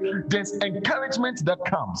says here there's encouragement that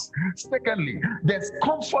comes. Secondly, there's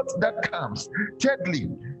comfort that comes. Thirdly,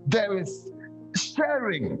 there is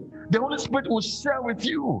sharing. The Holy Spirit will share with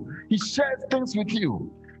you. He shares things with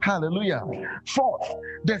you. Hallelujah. Fourth,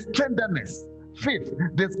 there's tenderness. Fifth,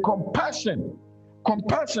 there's compassion.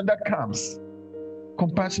 Compassion that comes.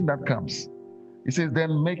 Compassion that comes. He says,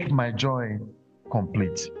 then make my joy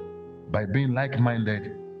complete by being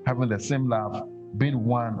like-minded, having the same love, being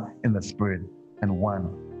one in the spirit and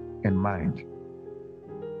one in mind.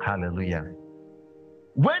 Hallelujah.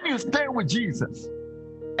 When you stay with Jesus,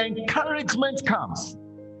 encouragement comes.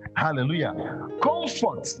 Hallelujah.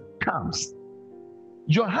 Comfort comes.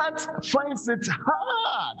 Your heart finds it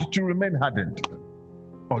hard to remain hardened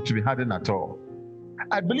or to be hardened at all.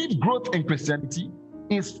 I believe growth in Christianity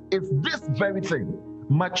is this very thing.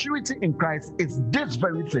 Maturity in Christ is this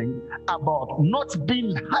very thing about not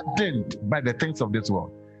being hardened by the things of this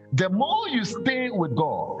world. The more you stay with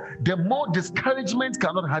God, the more discouragement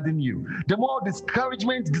cannot harden you. The more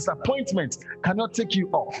discouragement, disappointment cannot take you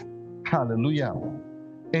off. Hallelujah.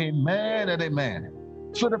 Amen and amen.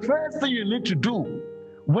 So the first thing you need to do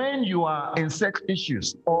when you are in such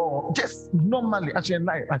issues, or just normally actually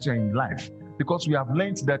in life, because we have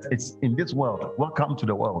learned that it's in this world. Welcome to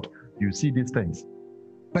the world. You see these things.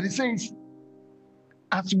 But it says,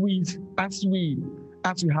 as we have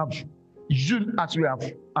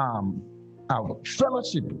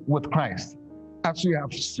fellowship with Christ, as we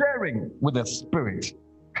have sharing with the Spirit,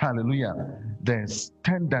 hallelujah, there's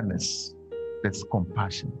tenderness, there's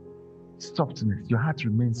compassion, softness. Your heart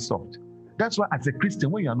remains soft. That's why as a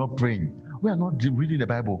Christian, when you are not praying, we are not reading the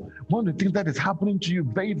Bible, one of the things that is happening to you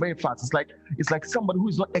very, very fast, it's like somebody who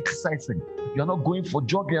is not exercising. You're not going for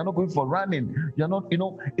jogging, you're not going for running, you're not,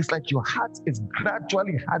 it's like your heart is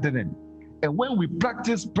gradually hardening. And when we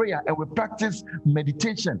practice prayer and we practice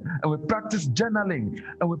meditation and we practice journaling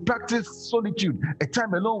and we practice solitude, a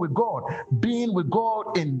time alone with God, being with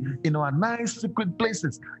God in our nice secret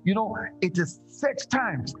places, you know, it is such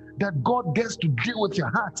times that God gets to deal with your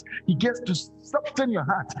heart. He gets to soften your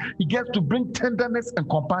heart. He gets to bring tenderness and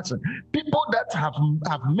compassion. People that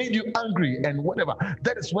have made you angry and whatever,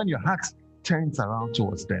 that is when your heart turns around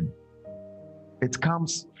towards them. It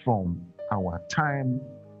comes from our time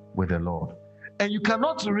with the Lord. And you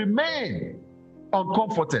cannot remain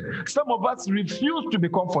uncomforted. Some of us refuse to be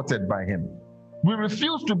comforted by Him. We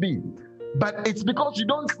refuse to be. But it's because you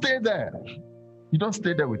don't stay there. You don't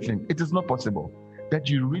stay there with Him. It is not possible that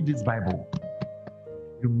you read this Bible,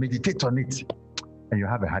 you meditate on it, and you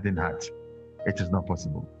have a hardened heart. It is not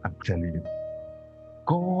possible. I'm telling you.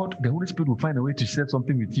 God, the Holy Spirit will find a way to share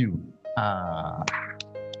something with you.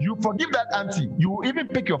 You forgive that auntie. You will even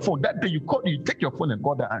pick your phone. That day you take your phone and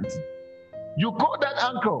call that auntie. You call that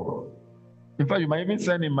uncle. In fact, you might even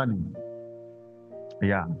send him money.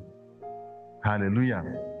 Yeah. Hallelujah.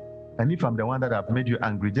 And if I'm the one that have made you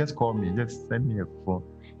angry, just call me. Just send me a phone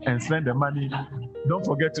and send the money. Don't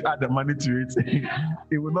forget to add the money to it.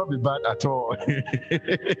 It will not be bad at all.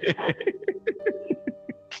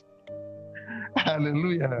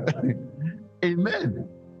 Hallelujah. Amen.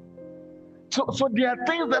 So there are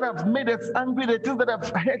things that have made us angry, there are things that have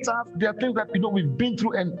hurt us, there are things that, you know, we've been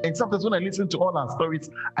through, and sometimes when I listen to all our stories,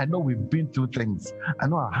 I know we've been through things. I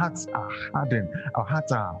know our hearts are hardened, our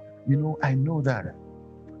hearts are, you know, I know that.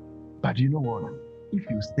 But you know what? If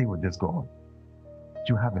you stay with this God,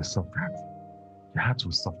 you have a soft heart. Your heart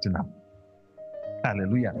will soften up.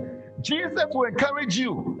 Hallelujah. Jesus will encourage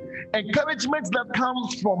you. Encouragement that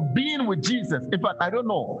comes from being with Jesus. In fact, I don't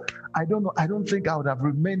know. I don't think I would have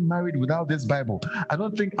remained married without this Bible. I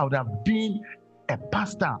don't think I would have been a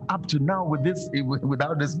pastor up to now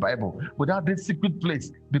without this Bible, without this secret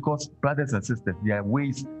place. Because, brothers and sisters, there are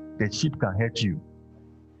ways that sheep can hurt you.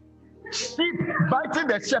 Sheep biting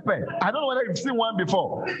the shepherd. I don't know whether you've seen one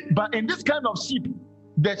before, but in this kind of sheep,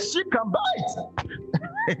 the sheep can bite.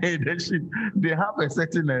 The sheep, they have a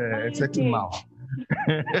certain mouth.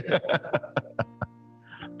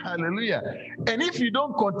 Hallelujah. And if you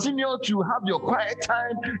don't continue to have your quiet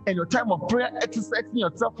time and your time of prayer, exercising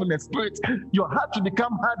yourself in the Spirit, your heart will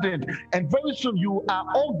become hardened. And very soon you are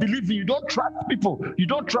unbelieving. You don't trust people. You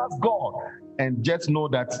don't trust God. And just know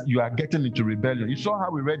that you are getting into rebellion. You saw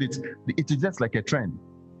how we read it. It is just like a trend.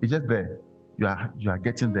 It's just there. You are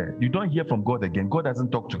getting there. You don't hear from God again. God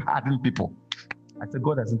doesn't talk to hardened people. I said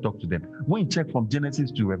God doesn't talk to them. When you check from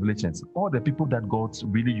Genesis to Revelations, all the people that God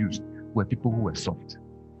really used were people who were soft.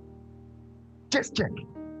 Just check.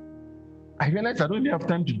 I realized I don't even have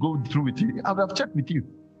time to go through with you. I would have checked with you.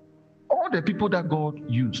 All the people that God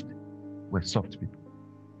used were soft people.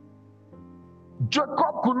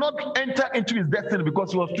 Jacob could not enter into his destiny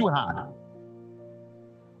because it was too hard.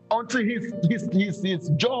 Until his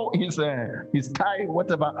jaw, his thigh,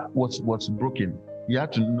 whatever was broken. He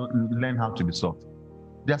had to learn how to be soft.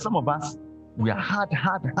 There are some of us, we are hard.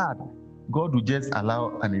 God will just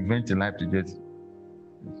allow an event in life to just,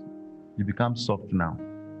 you become soft now.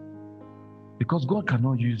 Because God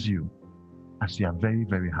cannot use you as you are very,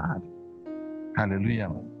 very hard.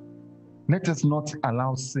 Hallelujah. Let us not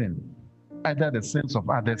allow sin, either the sins of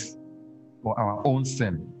others or our own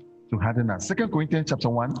sin, to harden us. 2 Corinthians chapter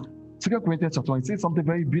 1, it says something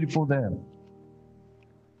very beautiful there.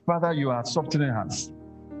 Father, you are softening us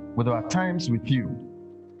with our times with you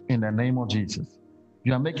in the name of Jesus.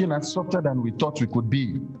 You are making us softer than we thought we could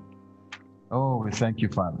be. Oh, we thank you,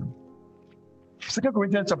 Father. 2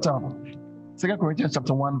 Corinthians chapter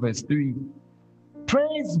 1, verse 3.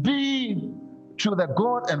 Praise be to the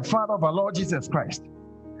God and Father of our Lord Jesus Christ,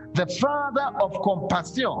 the Father of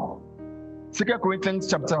compassion. 2 Corinthians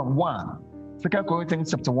chapter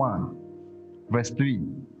 1, verse 3.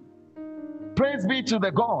 Praise be to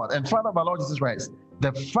the God and Father of our Lord Jesus Christ,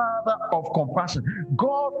 the Father of compassion.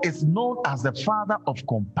 God is known as the Father of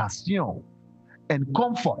compassion and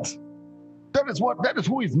comfort. That is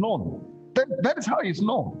who is known. That is how he is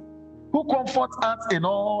known. Who comforts us in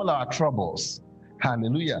all our troubles.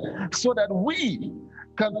 Hallelujah. So that we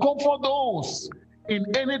can comfort those in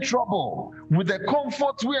any trouble with the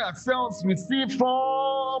comfort we ourselves receive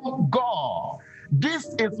from God.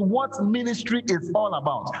 This is what ministry is all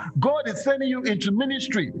about. God is sending you into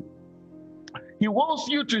ministry. He wants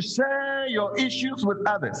you to share your issues with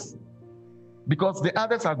others because the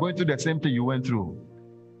others are going through the same thing you went through.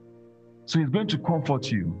 So he's going to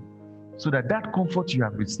comfort you so that comfort you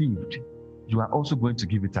have received, you are also going to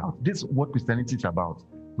give it out. This is what Christianity is about.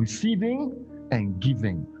 Receiving and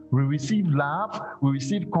giving. We receive love, we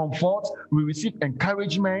receive comfort, we receive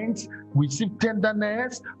encouragement, we receive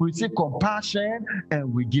tenderness, we receive compassion,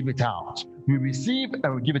 and we give it out. We receive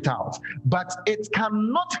and we give it out. But it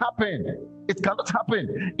cannot happen. It cannot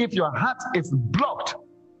happen if your heart is blocked,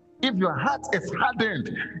 if your heart is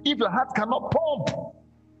hardened, if your heart cannot pump.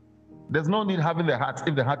 There's no need having the heart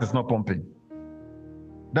if the heart is not pumping.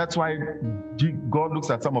 That's why God looks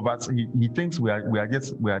at some of us. He thinks we are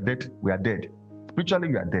dead. We are dead. Spiritually,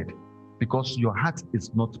 you are dead because your heart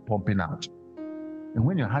is not pumping out. And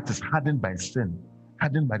when your heart is hardened by sin,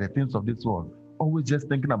 hardened by the things of this world, always just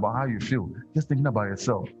thinking about how you feel, just thinking about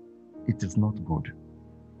yourself, it is not good.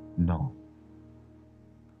 No.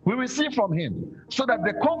 We receive from him so that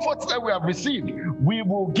the comforts that we have received, we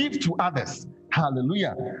will give to others.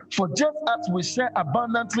 Hallelujah. For just as we share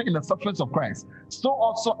abundantly in the sufferings of Christ, so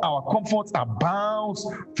also our comforts abounds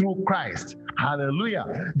through Christ.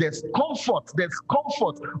 Hallelujah. There's comfort. There's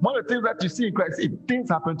comfort. One of the things that you see in Christ, things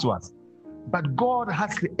happen to us. But God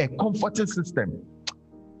has a comforting system.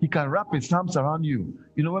 He can wrap his arms around you.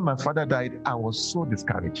 You know, when my father died, I was so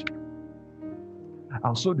discouraged. I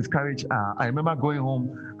was so discouraged. I remember going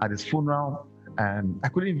home at his funeral, and I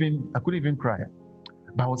couldn't even cry.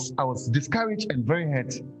 But I was discouraged and very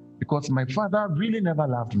hurt because my father really never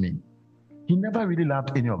loved me. He never really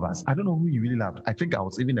loved any of us. I don't know who he really loved. I think I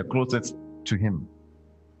was even the closest to him.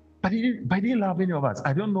 But he didn't love any of us.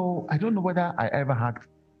 I don't know whether I ever hugged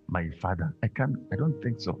my father. I don't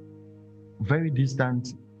think so. Very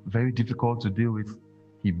distant, very difficult to deal with.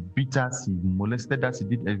 He beat us, he molested us, he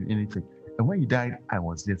did anything. And when he died, I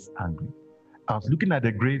was just angry. I was looking at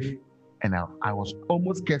the grave and I was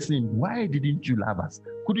almost cursing, why didn't you love us?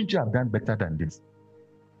 Couldn't you have done better than this?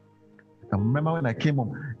 I remember when I came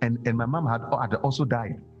home and my mom had also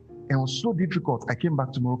died. It was so difficult. I came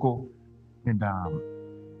back to Morocco and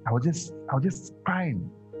I was just crying.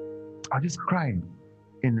 I was just crying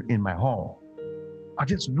in my hall. I was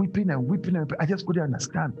just weeping and weeping and I just couldn't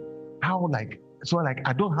understand how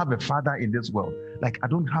I don't have a father in this world. Like I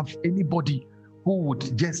don't have anybody who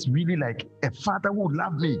would just really like a father who would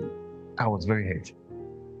love me. I was very hurt.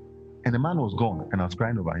 And the man was gone and I was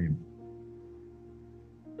crying over him.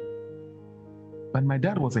 But my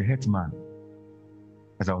dad was a hurt man.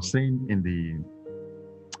 As I was saying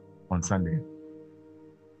on Sunday.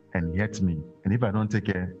 And he hurt me. And if I don't take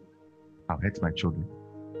care, I'll hurt my children.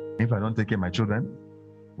 If I don't take care of my children,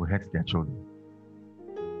 will hurt their children.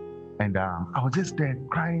 And I was just there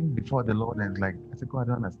crying before the Lord and I said, God, I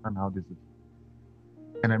don't understand how this is.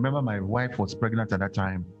 And I remember my wife was pregnant at that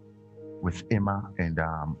time with Emma, and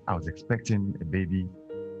I was expecting a baby.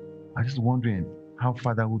 I was just wondering how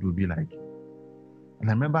fatherhood would be like. And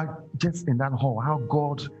I remember just in that hall, how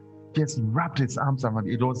God just wrapped his arms around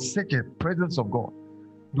me. It was such a presence of God.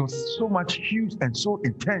 It was so much huge and so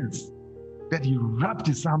intense that he wrapped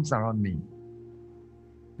his arms around me.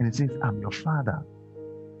 And he says, I'm your father.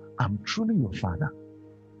 I'm truly your father.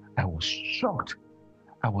 I was shocked.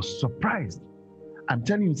 I was surprised. I'm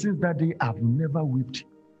telling you, since that day, I've never wept.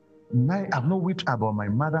 I've not wept about my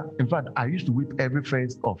mother. In fact, I used to weep every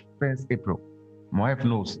 1st of April. My wife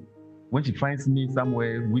knows. When she finds me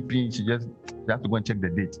somewhere weeping, she has to go and check the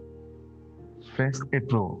date. 1st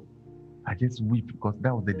April, I just weep because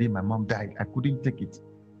that was the day my mom died. I couldn't take it.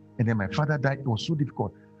 And then my father died. It was so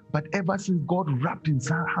difficult. But ever since God wrapped his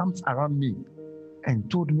arms around me and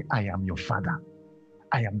told me, I am your father.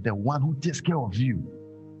 I am the one who takes care of you.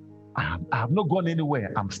 I have not gone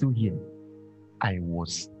anywhere. I'm still here.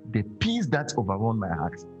 The peace that overwhelmed my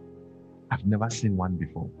heart, I've never seen one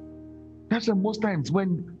before. That's why most times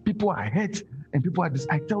when people are hurt and people are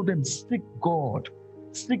I tell them, seek God,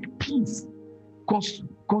 seek peace,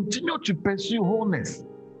 continue to pursue wholeness,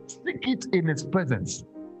 seek it in his presence.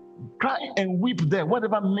 Cry and weep there,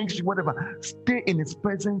 whatever makes you, whatever. Stay in his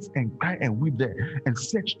presence and cry and weep there and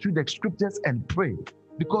search through the scriptures and pray.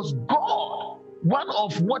 Because God, one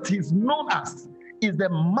of what he's known as, is the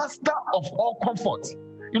master of all comfort.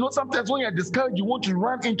 You know, sometimes when you're discouraged, you want to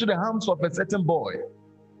run into the arms of a certain boy.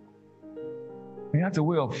 He has a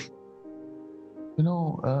way of,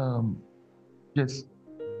 just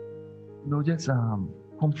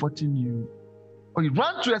comforting you. Or you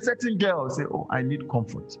run to a certain girl and say, oh, I need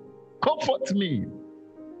comfort. Comfort me.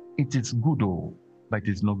 It is good, but it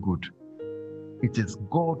is not good. It is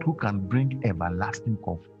God who can bring everlasting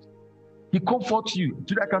comfort. He comforts you.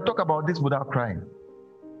 Today I can talk about this without crying.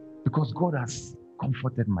 Because God has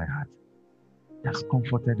comforted my heart. He has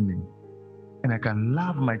comforted me. And I can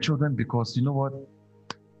love my children because you know what?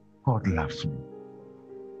 God loves me.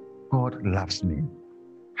 God loves me.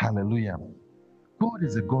 Hallelujah. God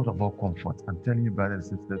is a God of all comfort. I'm telling you, brothers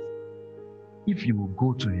and sisters, If you will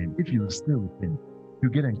go to him, if you will stay with him, you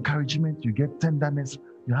get encouragement, you get tenderness,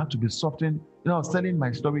 you have to be softened. I was telling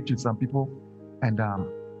my story to some people, and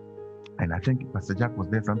I think Pastor Jack was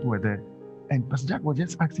there, some people were there, and Pastor Jack was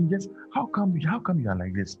just asking, how come you are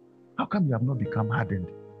like this? How come you have not become hardened?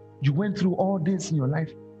 You went through all this in your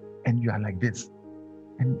life, and you are like this.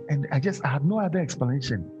 And I had no other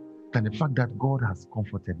explanation than the fact that God has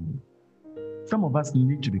comforted me. Some of us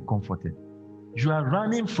need to be comforted. You are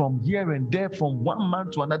running from here and there, from one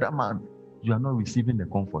man to another man. You are not receiving the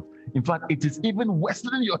comfort. In fact, it is even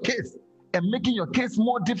worsening your case and making your case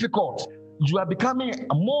more difficult. You are becoming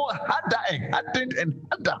more harder and hardened and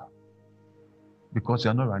harder because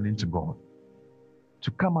you are not running to God.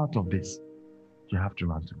 To come out of this, you have to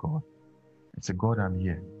run to God and say, God, I'm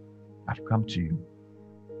here. I've come to you.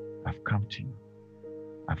 I've come to you.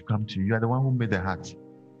 I've come to you. You are the one who made the heart.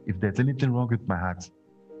 If there's anything wrong with my heart,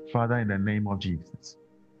 Father, in the name of Jesus,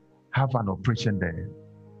 have an operation there.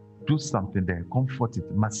 Do something there. Comfort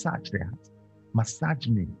it. Massage the heart. Massage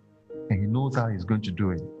me. And he knows how he's going to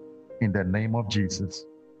do it. In the name of Jesus.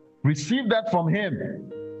 Receive that from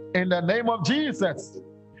him. In the name of Jesus.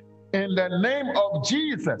 In the name of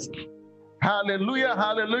Jesus. Hallelujah,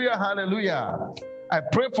 hallelujah, hallelujah. I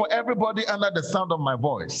pray for everybody under the sound of my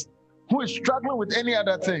voice who is struggling with any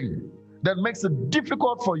other thing that makes it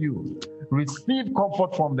difficult for you. Receive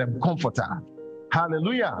comfort from the comforter.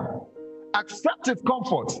 Hallelujah. Accept his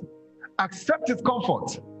comfort. Accept his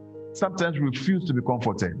comfort. Sometimes we refuse to be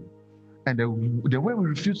comforted. And the way we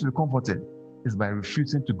refuse to be comforted is by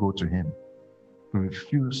refusing to go to him. We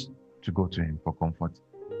refuse to go to him for comfort,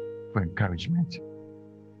 for encouragement.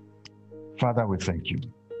 Father, we thank you.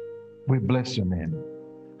 We bless your name.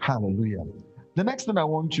 Hallelujah. The next thing I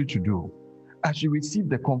want you to do, as you receive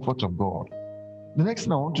the comfort of God, the next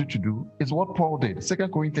thing I want you to do is what Paul did. 2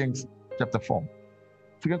 Corinthians chapter 4.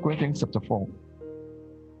 2 Corinthians chapter 4.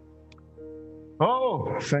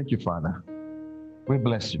 Oh, thank you, Father. We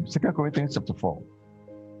bless you. 2 Corinthians chapter 4.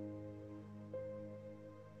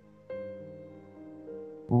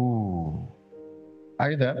 Ooh.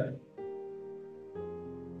 Are you there?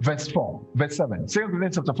 Verse 4, verse 7. 2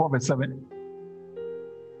 Corinthians chapter 4, verse 7.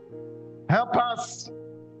 Help us.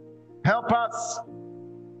 Help us.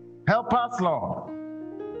 Help us, Lord.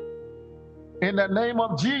 In the name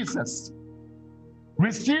of Jesus.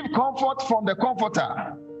 Receive comfort from the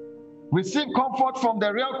comforter. Receive comfort from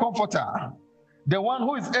the real comforter. The one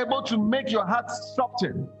who is able to make your heart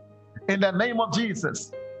soften. In the name of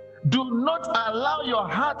Jesus. Do not allow your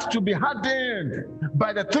heart to be hardened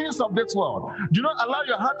by the things of this world. Do not allow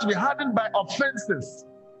your heart to be hardened by offenses.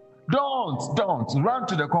 Don't. Run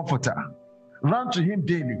to the comforter. Run to him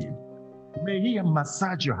daily. May he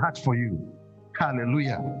massage your heart for you.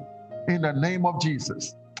 Hallelujah. In the name of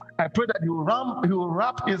Jesus. I pray that he will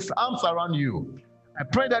wrap his arms around you. I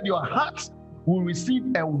pray that your heart will receive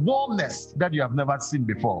a warmness that you have never seen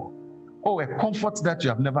before. Oh, a comfort that you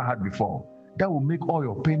have never had before. That will make all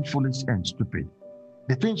your pain foolish and stupid.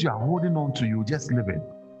 The things you are holding on to, you just live it.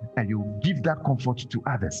 And you give that comfort to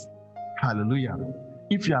others. Hallelujah.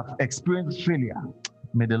 If you have experienced failure,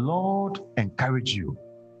 may the Lord encourage you.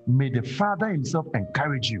 May the Father himself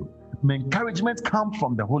encourage you. May encouragement come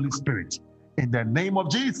from the Holy Spirit. In the name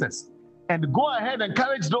of Jesus. And go ahead and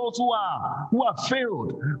encourage those who have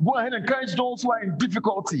failed. Go ahead and encourage those who are in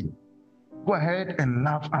difficulty. Go ahead and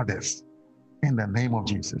love others. In the name of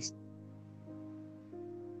Jesus.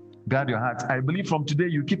 Guard your heart. I believe from today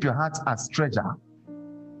you keep your heart as treasure.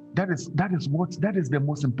 That is the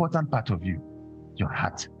most important part of you. Your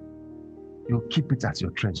heart. You keep it as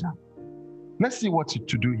your treasure. Let's see what to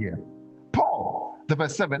do here. Paul, the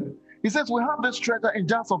verse 7, he says, we have this treasure in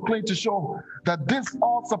jars of clay to show that this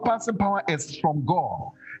all-surpassing power is from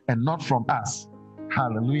God and not from us.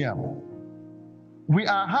 Hallelujah. We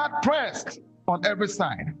are hard pressed on every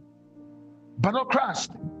side, but not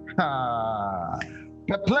crushed.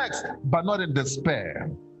 Perplexed, but not in despair.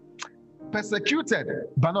 Persecuted,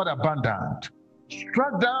 but not abandoned.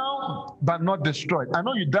 Struck down, but not destroyed. I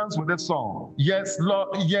know you dance with this song. Yes, Lord,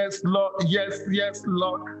 yes, Lord, yes, yes,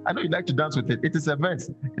 Lord. I know you like to dance with it. It is a verse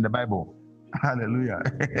in the Bible. Hallelujah.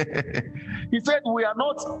 He said, we are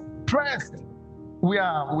not pressed. We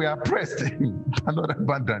are pressed, but not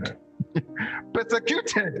abandoned.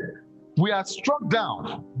 Persecuted. We are struck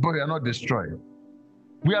down, but we are not destroyed.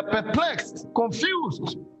 We are perplexed,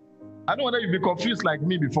 confused. I don't know whether you've been confused like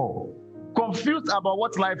me before. Confused about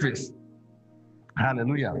what life is.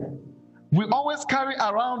 Hallelujah. We always carry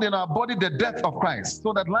around in our body the death of Christ,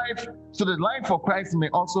 so that the life of Christ may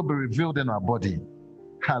also be revealed in our body.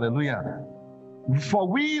 Hallelujah. For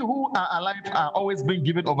we who are alive are always being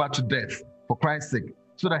given over to death for Christ's sake,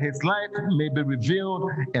 so that his light may be revealed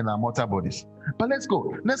in our mortal bodies. But let's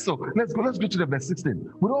go to the verse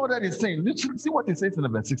 16. With all that he's saying, let's see what he says in the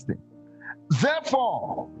verse 16.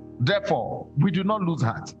 Therefore, we do not lose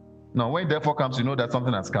heart. Now, when therefore comes, you know that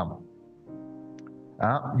something has come.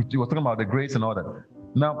 He was talking about the grace and all that.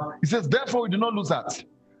 Now, he says, therefore, we do not lose heart.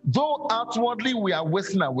 Though outwardly we are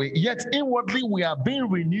wasting away, yet inwardly we are being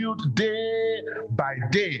renewed day by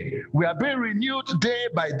day. We are being renewed day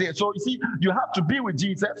by day. So you see, you have to be with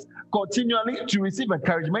Jesus continually to receive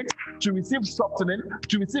encouragement, to receive softening,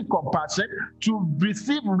 to receive compassion, to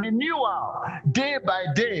receive renewal day by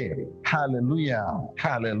day. Hallelujah.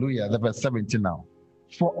 Hallelujah. The verse 17 now.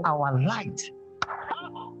 For our light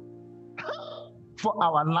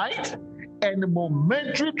and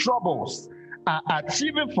momentary troubles are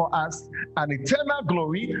achieving for us an eternal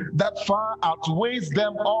glory that far outweighs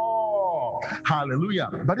them all.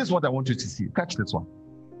 Hallelujah. But this is what I want you to see. Catch this one.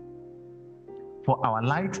 For our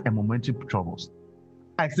light and momentary troubles.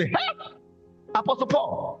 I say, hey, Apostle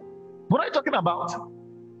Paul, what are you talking about?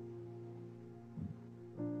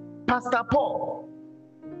 Pastor Paul.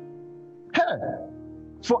 Hey,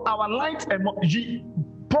 for our light and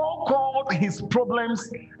Paul called his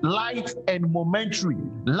problems light and momentary.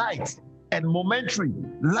 Light and momentary,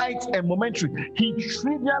 light and momentary. He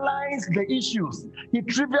trivialized the issues. He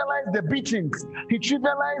trivialized the beatings. He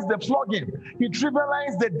trivialized the flogging. He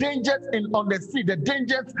trivialized the dangers on the sea, the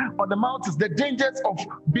dangers on the mountains, the dangers of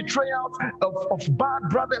betrayal, of bad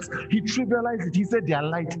brothers. He trivialized it. He said they are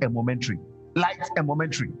light and momentary. Light and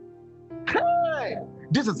momentary. Hey!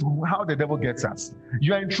 This is how the devil gets us.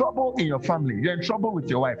 You are in trouble in your family. You are in trouble with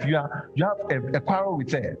your wife. You have a quarrel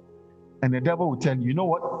with her. And the devil will tell you, you know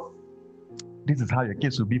what? This is how your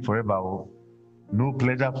case will be forever. Oh. No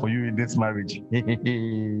pleasure for you in this marriage.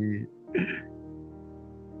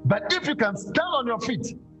 But if you can stand on your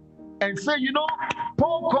feet and say, you know,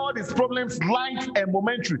 Paul called his problems light and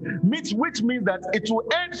momentary, which means that it will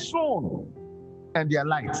end soon, and they are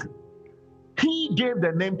light. He gave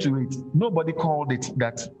the name to it. Nobody called it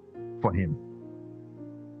that for him.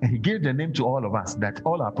 And he gave the name to all of us that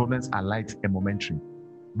all our problems are light and momentary.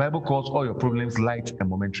 Bible calls all your problems light and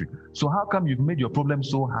momentary. So how come you've made your problem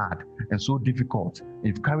so hard and so difficult?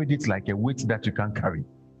 You've carried it like a weight that you can't carry.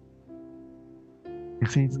 It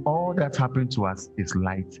says all that's happened to us is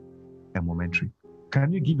light and momentary.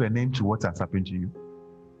 Can you give a name to what has happened to you?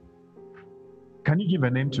 Can you give a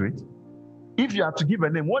name to it? If you have to give a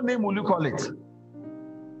name, what name will you call it?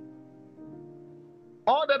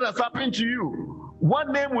 All that has happened to you, what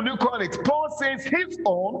name will you call it? Paul says his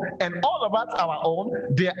own and all of us our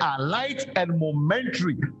own, they are light and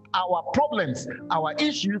momentary. Our problems, our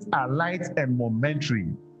issues are light and momentary.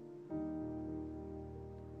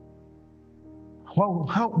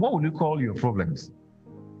 What will you call your problems?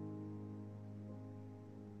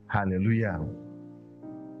 Hallelujah.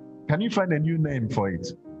 Can you find a new name for it?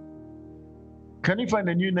 Can you find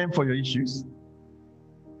a new name for your issues?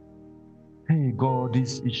 Hey, God,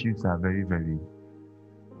 these issues are very, very...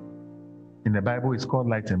 In the Bible, it's called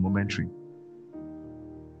light and momentary.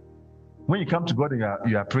 When you come to God and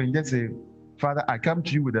you are praying, just say, Father, I come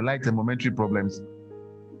to you with the light and momentary problems.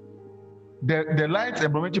 The light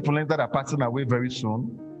and momentary problems that are passing away very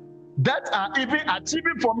soon, that are even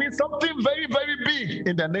achieving for me something very, very big.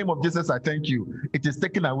 In the name of Jesus, I thank you. It is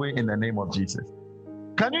taken away in the name of Jesus.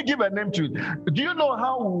 Can you give a name to it? Do you know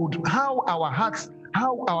how our hearts,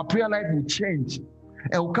 how our prayer life will change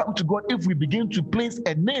and will come to God if we begin to place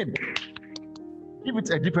a name? Give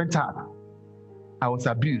it a different tag. I was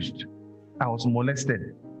abused. I was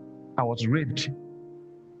molested. I was raped.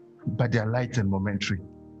 But they are light and momentary.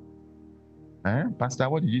 Pastor,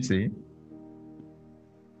 what did you say?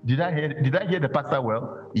 Did I hear the pastor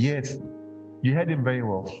well? Yes. You heard him very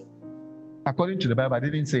well. According to the Bible, I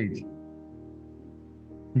didn't say it.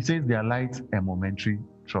 He says they are light and momentary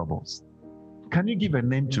troubles. Can you give a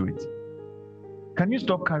name to it? Can you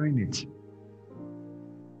stop carrying it?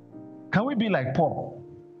 Can we be like Paul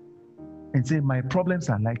and say, my problems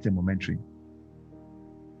are light and momentary?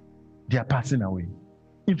 They are passing away.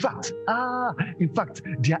 In fact,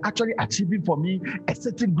 they are actually achieving for me a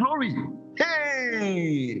certain glory.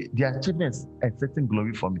 Hey, they are achieving a certain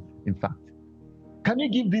glory for me. In fact, can you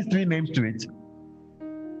give these three names to it?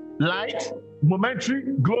 Light, momentary,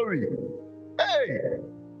 glory. Hey,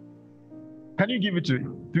 can you give it to it?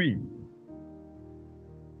 Three.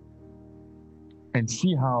 And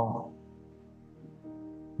see how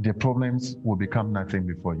the problems will become nothing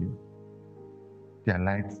before you. They are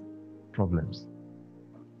light problems.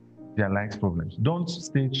 They are light problems. Don't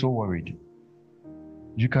stay so worried.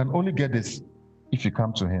 You can only get this if you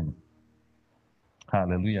come to Him.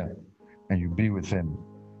 Hallelujah. And you be with Him.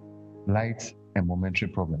 Light and momentary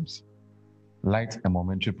problems. Light and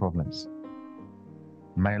momentary problems.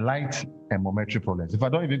 My light and momentary problems. If I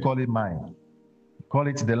don't even call it mine, call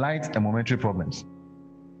it the light and momentary problems.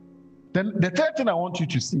 Then the third thing I want you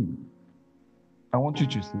to see,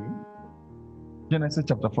 Genesis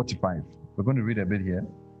chapter 45. We're going to read a bit here.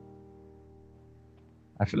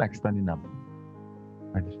 I feel like standing up.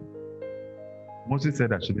 Moses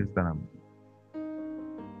said I shouldn't stand up.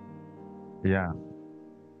 Yeah.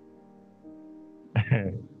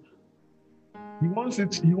 He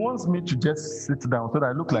wants me to just sit down so that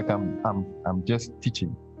I look like I'm just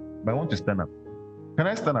teaching. But I want to stand up. Can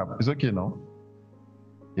I stand up? It's okay, no?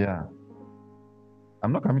 Yeah.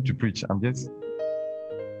 I'm not coming to preach. I just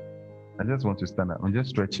want to stand up. I'm just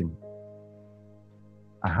stretching.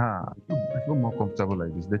 I feel more comfortable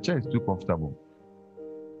like this. The chair is too comfortable.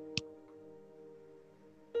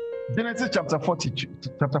 Genesis chapter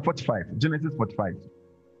 45. Genesis 45.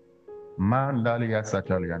 Mandalia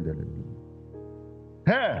Satali and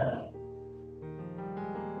Hey!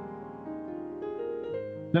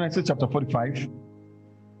 Genesis chapter 45.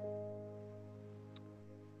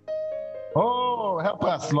 Oh, help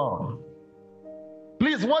us, Lord.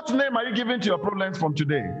 Please, what name are you giving to your problems from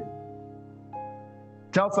today?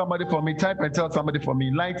 Tell somebody for me. Type and tell somebody for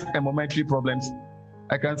me. Light and momentary problems.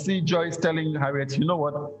 I can see Joyce telling Harriet, you know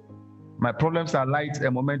what? My problems are light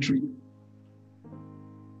and momentary.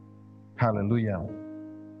 Hallelujah.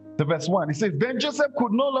 The verse 1, it says, then Joseph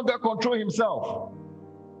could no longer control himself.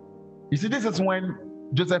 You see, this is when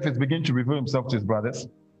Joseph is beginning to reveal himself to his brothers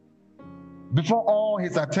before all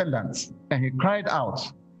his attendants, and he cried out,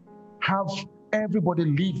 have everybody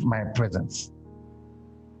leave my presence.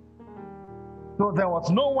 So there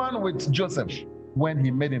was no one with Joseph when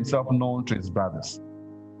he made himself known to his brothers.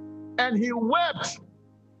 And he wept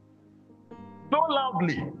so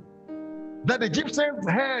loudly that the Egyptians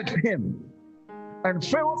heard him, and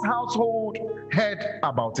Pharaoh's household heard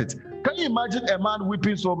about it. Can you imagine a man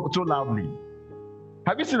weeping so loudly?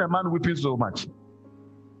 Have you seen a man weeping so much?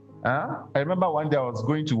 I remember one day I was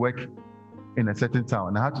going to work in a certain town,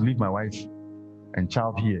 and I had to leave my wife and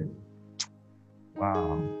child here.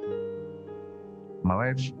 Wow. My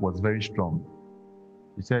wife was very strong.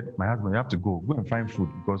 She said, my husband, you have to go and find food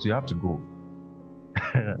because you have to go.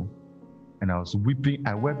 And I was weeping.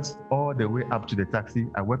 I wept all the way up to the taxi.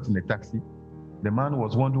 I wept in the taxi. The man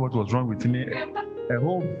was wondering what was wrong with me. A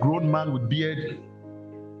whole grown man with beard.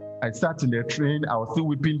 I sat in the train. I was still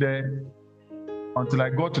weeping there until I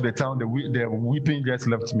got to the town. The weeping just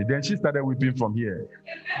left me. Then she started weeping from here.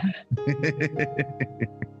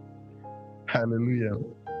 Hallelujah.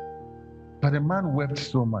 But the man wept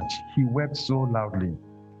so much. He wept so loudly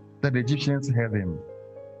that the Egyptians heard him,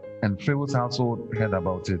 and Pharaoh's household heard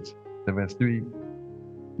about it. The verse 3,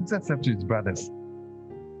 Joseph said to his brothers,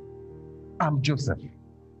 I'm Joseph.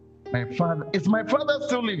 Is my father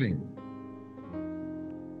still living?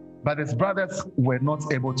 But his brothers were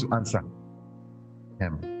not able to answer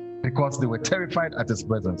him because they were terrified at his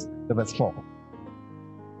presence. The verse 4.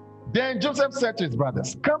 Then Joseph said to his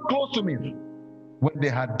brothers, come close to me. When they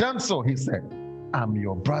had done so, he said, I'm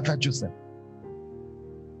your brother Joseph,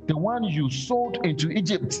 the one you sold into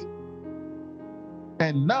Egypt.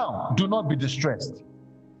 And now do not be distressed.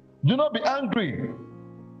 Do not be angry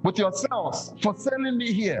with yourselves for selling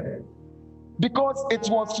me here, because it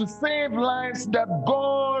was to save lives that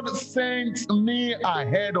God sent me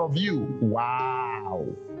ahead of you. Wow.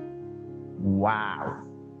 Wow.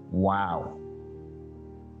 Wow.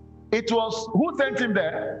 It was, who sent him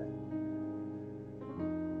there?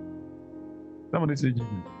 Somebody say Jesus.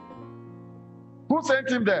 Who sent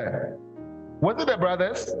him there? Was it the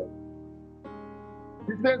brothers?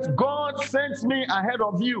 He says, God sent me ahead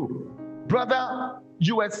of you. Brother,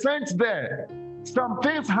 you were sent there. Some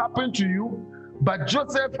things happened to you, but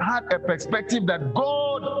Joseph had a perspective that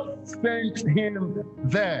God sent him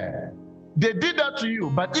there. They did that to you,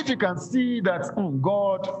 but if you can see that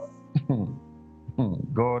God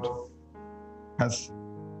has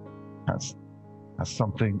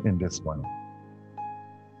something in this one.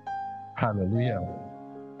 Hallelujah.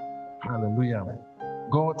 Hallelujah.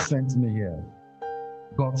 God sent me here.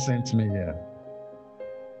 God sent me here.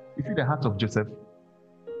 You see the heart of Joseph?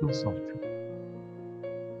 So soft.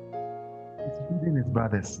 He's feeding his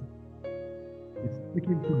brothers. He's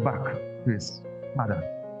taking food back to his father.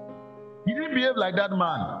 He didn't behave like that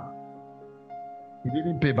man. He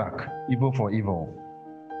didn't pay back evil for evil.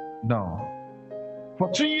 No.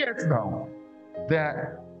 For 2 years now,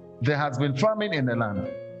 there has been famine in the land.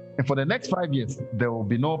 And for the next 5 years, there will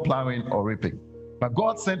be no plowing or reaping. But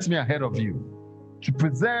God sent me ahead of you to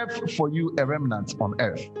preserve for you a remnant on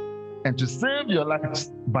earth. and to save your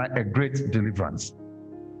lives by a great deliverance.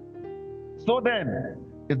 So then,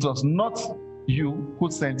 it was not you who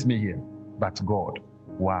sent me here, but God.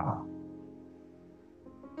 Wow.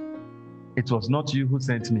 It was not you who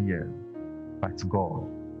sent me here, but God.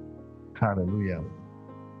 Hallelujah.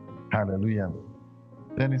 Hallelujah.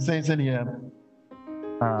 Then it says in here,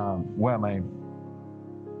 where am I?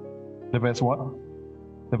 The verse what?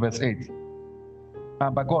 The verse 8.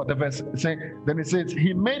 But God, the verse then it says,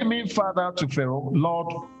 He made me father to Pharaoh,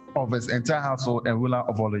 Lord of his entire household and ruler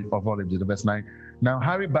of all Egypt. The verse 9. Now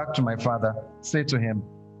hurry back to my father, say to him,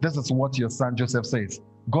 this is what your son Joseph says.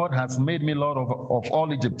 God has made me Lord of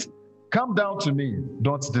all Egypt. Come down to me,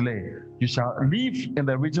 don't delay. You shall live in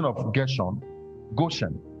the region of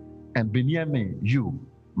Goshen, and be near me, you,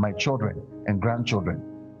 my children and grandchildren.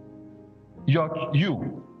 Your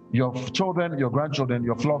children, your grandchildren,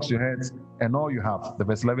 your flocks, your herds, and all you have. The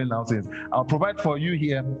verse 11 now says, I'll provide for you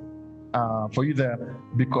here, for you there,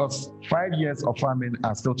 because 5 years of famine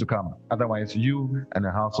are still to come. Otherwise, you and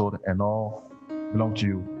your household and all belong to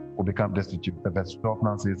you will become destitute. The verse 12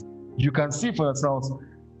 now says, you can see for yourselves,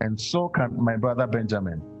 and so can my brother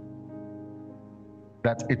Benjamin,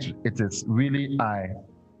 that it is really I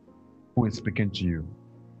who is speaking to you.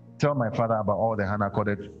 Tell my father about all the hand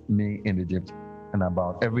accorded me in Egypt, and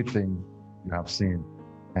about everything you have seen,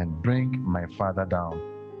 and bring my father down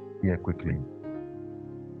here quickly.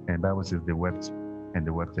 And the Bible says they wept, and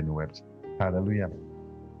they wept, and they wept. Hallelujah.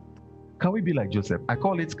 Can we be like Joseph? I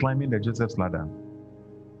call it climbing the Joseph's ladder.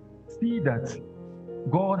 See that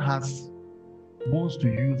God wants to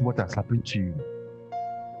use what has happened to you,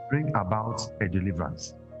 bring about a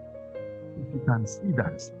deliverance. If you can see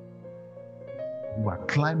that, you are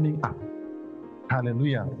climbing up.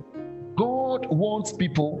 Hallelujah. God wants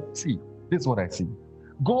people, see, this is what I see.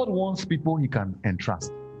 God wants people he can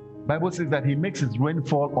entrust. Bible says that he makes his rain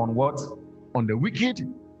fall on what? On the wicked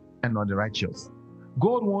and on the righteous.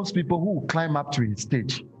 God wants people who climb up to his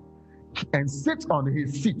stage and sit on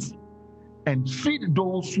his seat and feed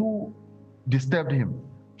those who disturbed him,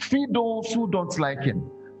 feed those who don't like him,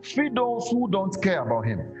 feed those who don't care about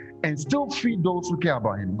him, and still feed those who care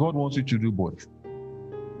about him. God wants you to do both.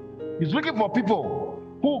 He's looking for people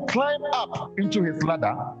who climb up into his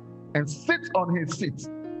ladder and sit on his seat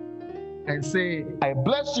and say, I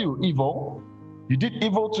bless you, evil. You did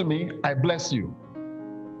evil to me, I bless you.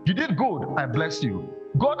 You did good, I bless you.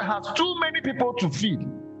 God has too many people to feed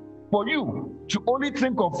for you to only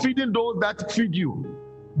think of feeding those that feed you,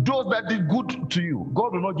 those that did good to you.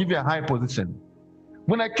 God will not give you a high position.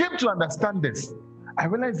 When I came to understand this, I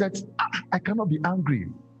realized that I cannot be angry.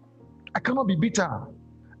 I cannot be bitter.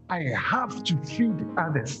 I have to feed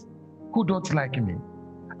others who don't like me.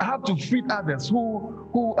 I have to feed others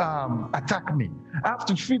who attack me. I have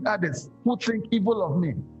to feed others who think evil of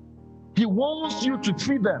me. He wants you to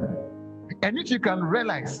feed them. And if you can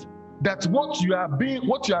realize that what you are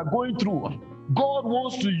going through, God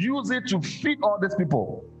wants to use it to feed all these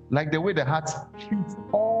people, like the way the heart feeds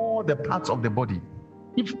all the parts of the body.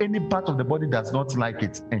 If any part of the body does not like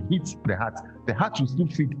it and hits the heart will still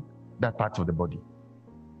feed that part of the body.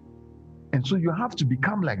 And so you have to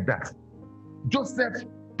become like that. Joseph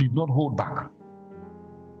did not hold back.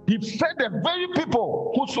 He fed the very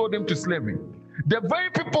people who sold him to slavery, the very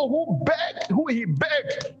people who he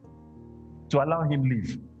begged to allow him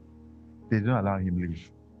live. They didn't allow him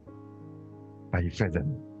live, but he fed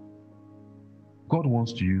them. God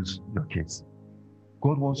wants to use your case.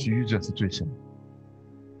 God wants to use your situation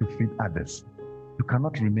to feed others. You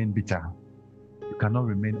cannot remain bitter. You cannot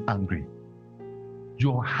remain angry.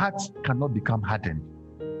 Your heart cannot become hardened,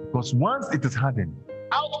 because once it is hardened,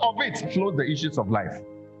 out of it flows the issues of life.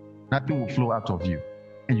 Nothing will flow out of you,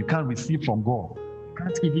 and you can't receive from God. You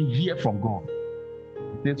can't even hear from God.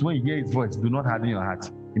 It says when you hear his voice, do not harden your heart.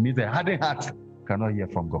 It means a hardened heart cannot hear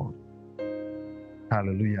from God.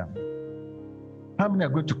 Hallelujah. How many are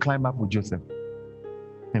going to climb up with Joseph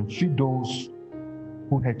and feed those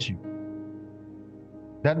who hurt you?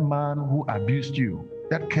 That man who abused you,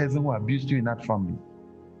 that cousin who abused you in that family.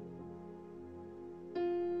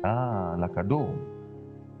 Lakado.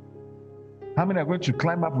 How many are going to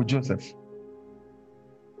climb up with Joseph?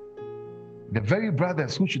 The very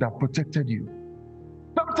brothers who should have protected you.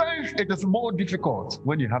 Sometimes it is more difficult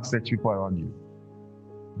when you have such people around you.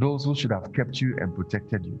 Those who should have kept you and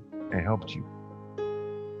protected you and helped you.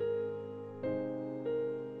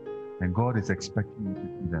 And God is expecting you to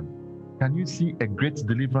see them. Can you see a great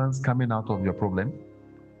deliverance coming out of your problem?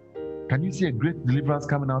 Can you see a great deliverance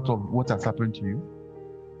coming out of what has happened to you?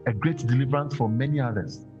 A great deliverance for many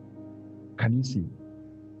others. Can you see?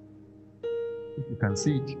 If you can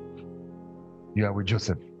see it, you are with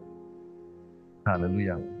Joseph.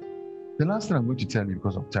 Hallelujah. The last thing I'm going to tell you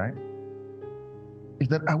because of time is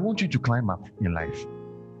that I want you to climb up in life.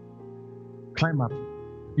 Climb up.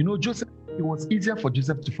 You know, Joseph, it was easier for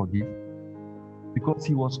Joseph to forgive because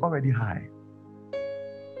he was already high.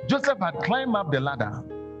 Joseph had climbed up the ladder.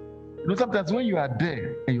 You know, sometimes when you are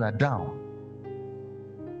there and you are down,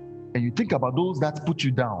 and you think about those that put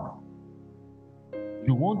you down,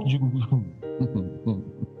 you want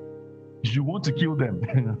to kill them.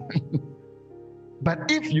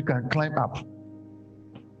 But if you can climb up,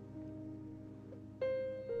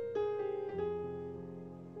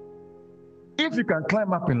 if you can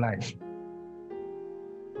climb up in life,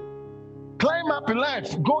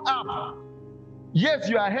 go up. Yes,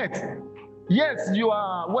 you are hurt. Yes, you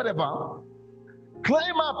are whatever.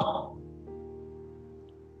 Climb up.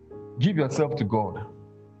 Give yourself to God.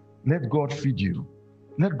 Let God feed you.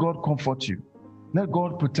 Let God comfort you. Let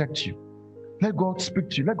God protect you. Let God speak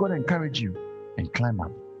to you. Let God encourage you and climb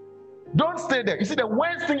up. Don't stay there. You see, the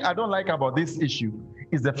worst thing I don't like about this issue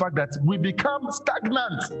is the fact that we become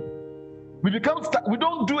stagnant. We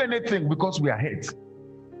don't do anything because we are hurt.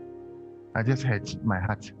 I just hurt my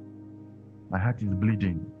heart. My heart is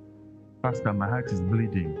bleeding. Pastor, my heart is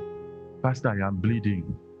bleeding. Pastor, I am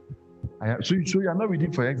bleeding. So you are not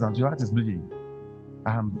reading for exams. Your heart is bleeding.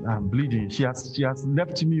 I'm bleeding. She has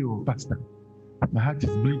left me, oh Pastor. My heart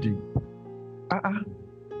is bleeding.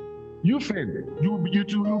 You fail. You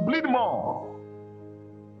bleed more.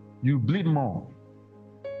 You bleed more.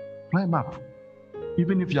 Climb up.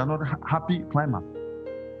 Even if you are not happy, climb up.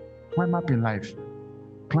 Climb up in life.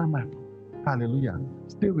 Climb up. Hallelujah.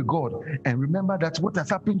 Stay with God and remember that what has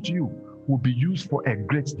happened to you will be used for a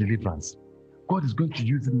great deliverance. God is going to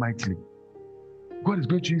use it mightily. God is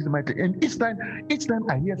going to use it mightily. And each time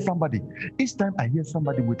I hear somebody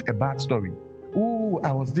with a bad story, oh,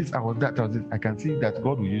 I was this, I was that, I was this, I can see that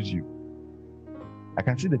God will use you. I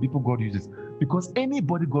can see the people God uses. Because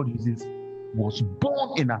anybody God uses was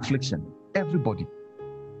born in affliction. Everybody.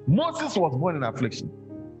 Moses was born in affliction.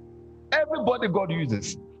 Everybody God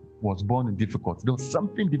uses was born in difficulty. There was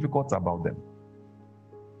something difficult about them.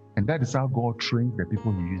 And that is how God trains the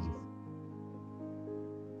people he uses.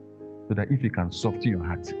 So that if he can soften your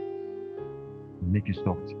heart, make you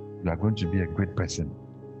soft, you are going to be a great person.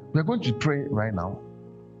 We are going to pray right now.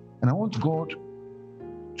 And I want God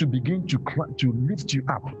to begin to lift you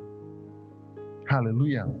up.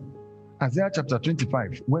 Hallelujah. Isaiah chapter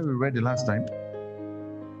 25, where we read the last time,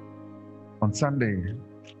 on Sunday,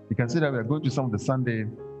 you can see that we are going to some of the Sunday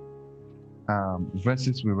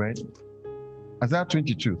verses we read. Isaiah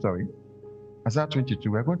 22,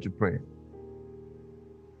 we are going to pray.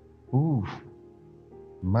 Ooh.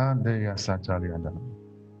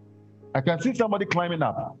 I can see somebody climbing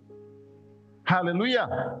up.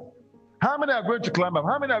 Hallelujah. How many are going to climb up?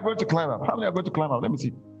 How many are going to climb up? How many are going to climb up? Let me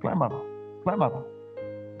see. Climb up. Climb up.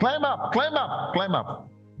 Climb up. Climb up. Climb up.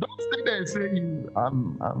 Don't stay there and say,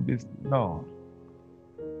 I'm this. No.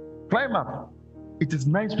 Climb up. It is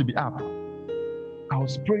nice to be up. I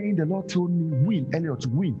was praying, the Lord told me, win, Elliot,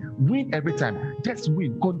 win. Win every time. Just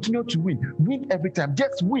win. Continue to win. Win every time.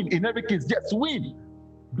 Just win. In every case, just win.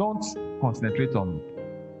 Don't concentrate on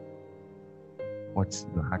what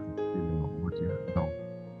your heart is feeling or what you have done.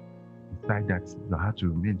 Decide that your heart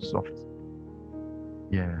will remain soft.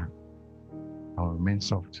 Yeah. I'll remain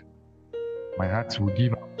soft. My heart will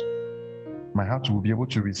give out. My heart will be able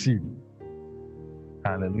to receive.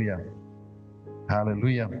 Hallelujah.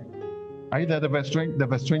 Hallelujah. Are you there? The verse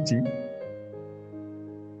 20?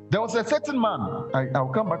 There was a certain man. I'll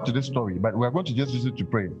come back to this story, but we're going to just use it to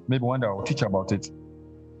pray. Maybe one day I'll teach about it.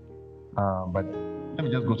 But let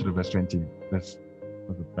me just go to the verse 20. Let's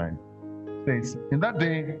go to time. It says, in that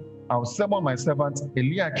day, I'll summon my servant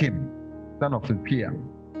Eliakim, son of Hilkiah.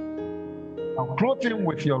 I'll clothe him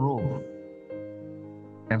with your robe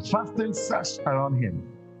and fasten sash around him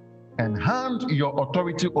and hand your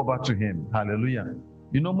authority over to him. Hallelujah.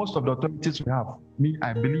 You know, most of the authorities we have,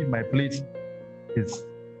 I believe my place is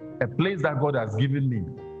a place that God has given me.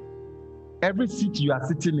 Every seat you are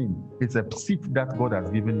sitting in is a seat that God has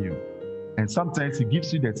given you. And sometimes he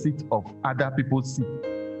gives you the seat of other people's seat.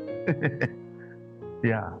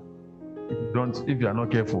 Yeah. If you are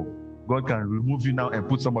not careful, God can remove you now and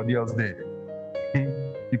put somebody else there.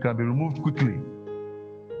 You can be removed quickly.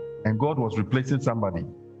 And God was replacing somebody.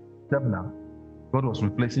 Shebna. God was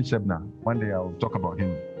replacing Shebna. One day I'll talk about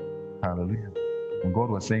him. Hallelujah. And God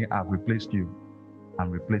was saying, I've replaced you.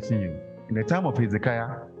 I'm replacing you. In the time of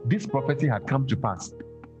Hezekiah, this prophecy had come to pass.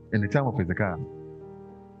 In the time of Hezekiah.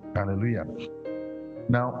 Hallelujah.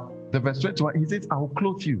 Now, the verse 21, he says, I will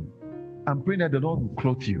clothe you. I'm praying that the Lord will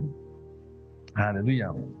clothe you.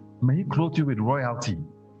 Hallelujah. May He clothe you with royalty.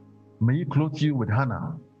 May He clothe you with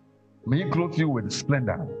honor. May He clothe you with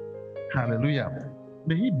splendor. Hallelujah.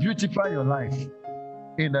 May He beautify your life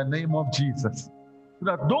in the name of Jesus. So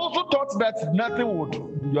that those who thought that nothing would,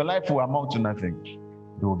 your life will amount to nothing,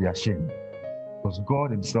 they will be ashamed. Because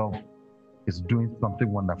God Himself is doing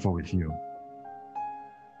something wonderful with you.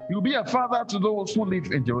 You'll be a father to those who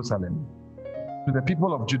live in Jerusalem. To the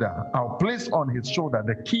people of Judah, I'll place on His shoulder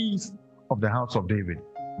the keys of the house of David.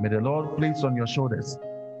 May the Lord place on your shoulders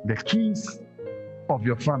the keys of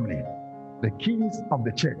your family, the keys of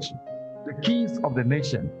the church, the keys of the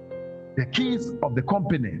nation, the keys of the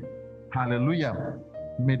company. Hallelujah.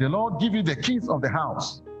 May the Lord give you the keys of the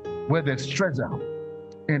house where there's treasure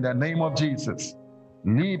in the name of Jesus.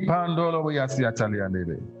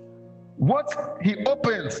 What He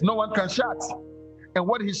opens, no one can shut. And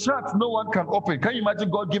what He shuts, no one can open. Can you imagine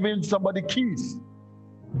God giving somebody keys?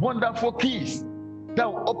 Wonderful keys that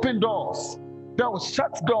will open doors, that will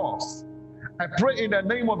shut doors. I pray in the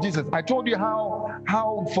name of Jesus. I told you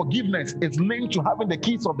how forgiveness is linked to having the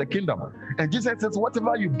keys of the kingdom. And Jesus says,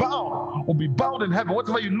 whatever you bound will be bound in heaven.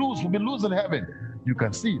 Whatever you lose will be loose in heaven. You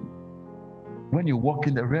can see when you walk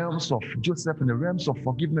in the realms of Joseph, in the realms of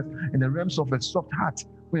forgiveness, in the realms of a soft heart,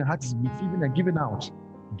 when your heart is receiving and giving out,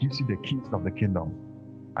 it gives you the keys of the kingdom.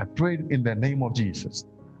 I prayed in the name of Jesus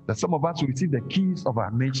that some of us will receive the keys of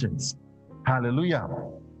our nations. Hallelujah.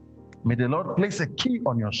 May the Lord place a key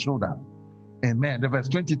on your shoulder. Amen. The verse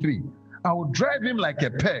 23. I will drive him like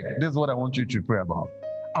a peg. This is what I want you to pray about.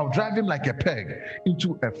 I'll drive him like a peg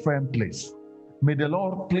into a firm place. May the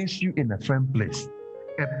Lord place you in a firm place.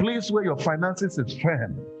 A place where your finances is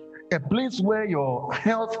firm. A place where your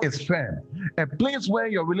health is firm. A place where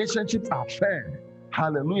your relationships are firm.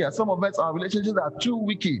 Hallelujah. Some of us, our relationships are too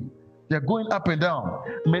wicked. They're going up and down.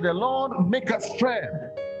 May the Lord make us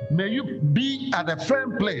firm. May you be at a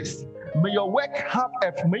firm place. May your work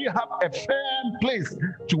may you have a firm place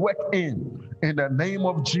to work in the name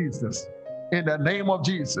of Jesus. In the name of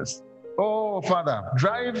Jesus. Oh, Father,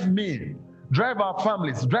 drive me, drive our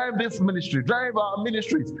families, drive this ministry, drive our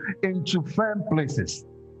ministries into firm places.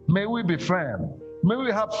 May we be firm. May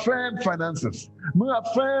we have firm finances. May we have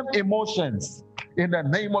firm emotions in the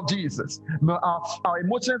name of Jesus. May our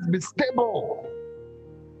emotions be stable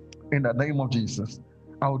in the name of Jesus.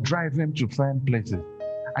 I'll drive him to firm places.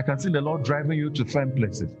 I can see the Lord driving you to firm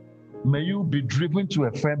places. May you be driven to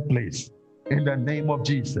a firm place in the name of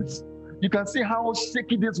Jesus. You can see how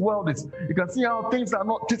shaky this world is. You can see how things are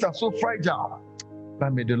so fragile.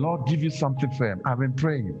 But may the Lord give you something firm. I've been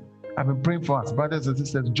praying for us, brothers and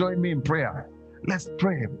sisters. Join me in prayer. Let's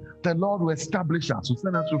pray. The Lord will establish us, will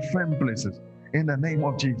send us to firm places in the name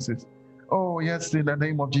of Jesus. Oh, yes, in the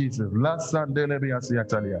name of Jesus.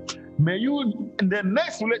 May you, in the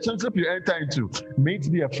next relationship you enter into, may it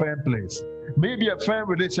be a firm place. May it be a firm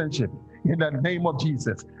relationship in the name of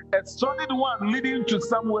Jesus. A solid one leading to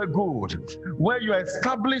somewhere good, where you are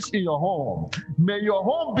established in your home. May your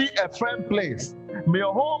home be a firm place. May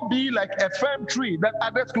your home be like a firm tree that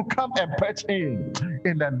others could come and perch in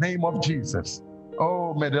the name of Jesus.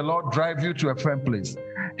 Oh, may the Lord drive you to a firm place.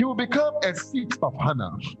 He will become a seat of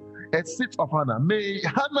honor. A seat of honor. May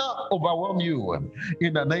honor overwhelm you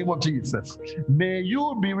in the name of Jesus. May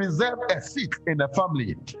you be reserved a seat in the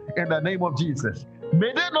family in the name of Jesus.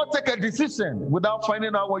 May they not take a decision without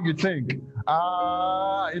finding out what you think. In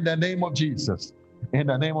the name of Jesus. In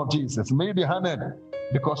the name of Jesus. May you be honored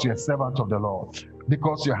because you're a servant of the Lord.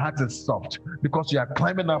 Because your heart is soft. Because you are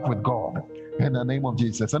climbing up with God. In the name of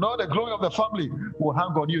Jesus. And all the glory of the family will hang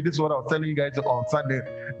on you. This is what I was telling you guys on Sunday.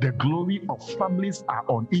 The glory of families are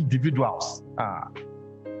on individuals.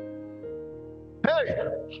 Hey!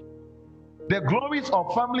 The glories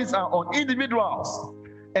of families are on individuals.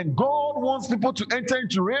 And God wants people to enter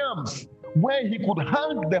into realms where He could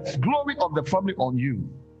hang the glory of the family on you.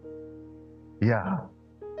 Yeah.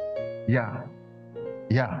 I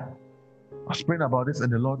was praying about this,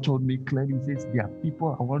 and the Lord told me clearly, He says, there are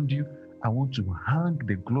people around you. I want to hang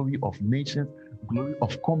the glory of nations, glory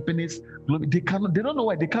of companies. Glory. They don't know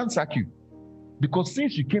why they can't sack you. Because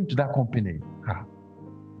since you came to that company,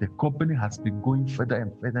 the company has been going further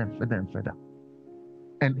and further and further and further.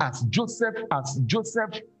 And as Joseph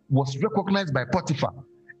was recognized by Potiphar,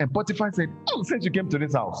 and Potiphar said, oh, since you came to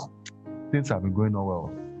this house, things have been going on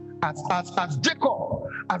well. As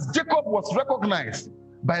Jacob was recognized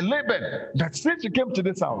by Laban, that since you came to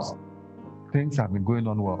this house, things have been going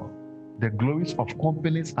on well. The glories of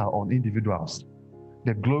companies are on individuals.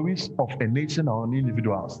 The glories of a nation are on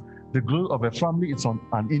individuals. The glory of a family is on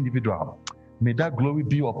an individual. May that glory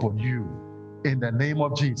be upon you in the name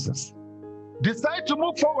of Jesus. Decide to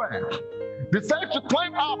move forward Decide to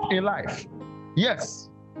climb up in life. Yes,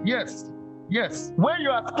 yes, yes. Where you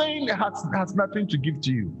are staying has nothing to give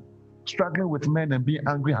to you. Struggling with men and being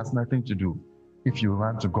angry has nothing to do. If you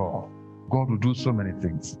run to God, God will do so many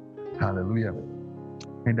things. Hallelujah.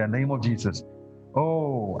 In the name of Jesus.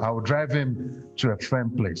 Oh, I'll drive him to a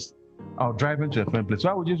firm place. I'll drive him to a firm place.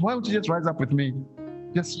 Why don't you just rise up with me?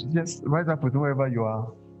 Just rise up with wherever you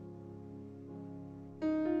are.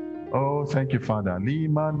 Oh, thank you, Father. I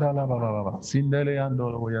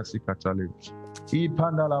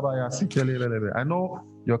know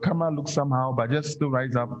your camera looks somehow, but just still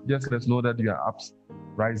rise up. Just let's know that you are up,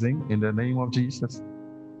 rising in the name of Jesus.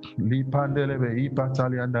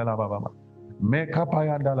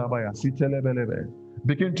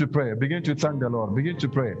 Begin to pray. Begin to thank the Lord. Begin to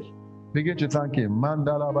pray. Begin to thank Him.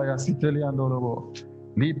 Mandalabaya siteli andolobo.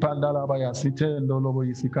 Lipandalabaya sitendolobo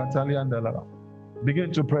isikatali andalaba.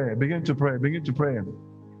 Begin to pray. Begin to pray. Begin to pray.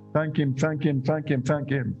 Thank Him. Thank Him. Thank Him. Thank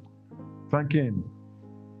Him. Thank Him.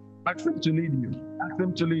 Ask Him to lead you. Ask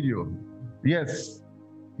Him to lead you. Yes.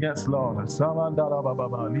 Yes, Lord.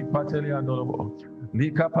 Samandalababa. Lipateli andolobo.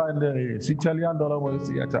 Likapande. Siteli andolobo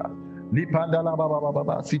isiata. Lipandala baba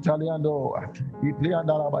baba sitaliando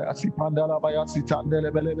ipliandala baya sipandala baya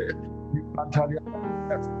sitandele belebe lipantalia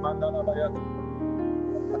sipandala baya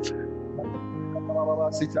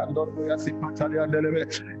baba sitando baya sipatalia delebe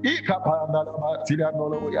ikapandala baya sitando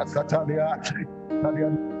baya satalia talia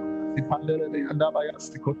sipandele anda baya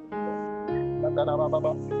sikot andala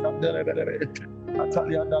baba sitandele belebe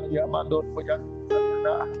atalia dalia mando baya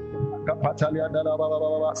Kapatalia dala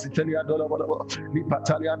baba sitelia dola baba li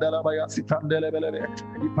patalia dala baya sitandele belele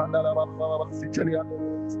li pandala baba sitelia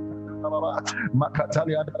baba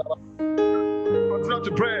makatalia dala. Continue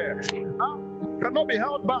to pray. You cannot be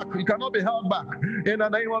held back. You cannot be held back in the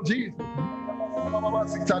name of Jesus.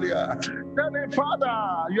 Tell me, Father,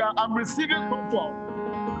 I'm receiving comfort,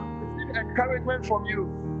 I'm receiving encouragement from you.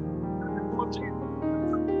 In the name of Jesus.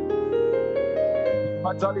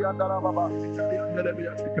 Patalia dala baba sitelia delebe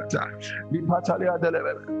sikata li patalia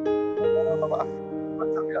delebe baba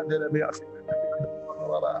patalia delebe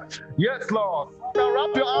baba. Yes, Lord. Now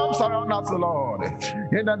wrap your arms around us, Lord.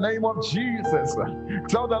 In the name of Jesus.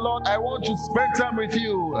 Tell the Lord, I want to spend time with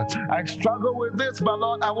you. I struggle with this, but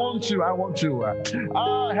Lord, I want you. I want you.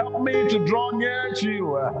 Help me to draw near to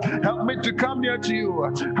you. Help me to come near to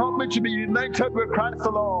you. Help me to be united with Christ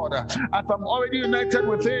the Lord. As I'm already united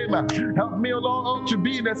with Him, help me, Lord, to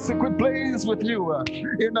be in a secret place with you.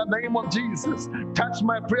 In the name of Jesus. Touch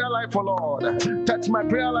my prayer life, O Lord. Touch my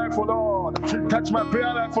prayer life, O Lord. Touch my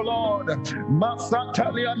prayer life, O Lord.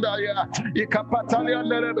 Masataliandaya,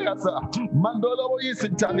 Ikapataliandelebesa, Mandolobo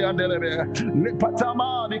Isitaliandelebe,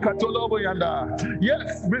 Lipatama, Nikatolobo Yanda.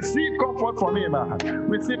 Yes, receive comfort from Him.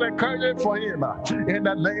 Receive encouragement for Him. In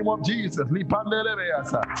the name of Jesus.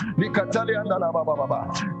 Lipandelebesa,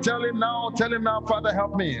 Likataliandalababa. Tell Him now, Father,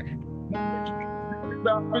 help me.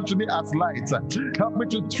 Help me to be as light. Help me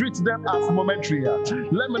to treat them as momentary.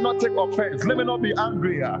 Let me not take offense. Let me not be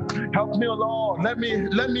angry. Help me, Lord. Let me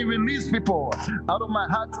release people out of my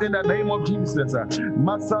heart in the name of Jesus.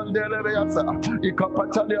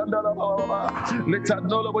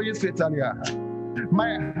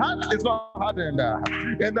 My heart is not hardened.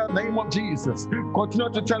 In the name of Jesus. Continue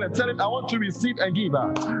to tell him, I want to receive and give.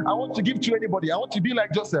 I want to give to anybody. I want to be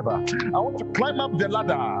like Joseph. I want to climb up the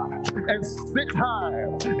ladder and sit high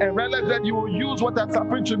and realize that you will use what has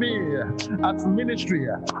happened to me as ministry.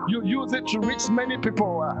 You use it to reach many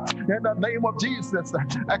people. In the name of Jesus.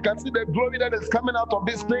 I can see the glory that is coming out of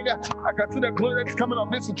this thing. I can see the glory that is coming out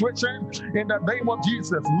of this situation. In the name of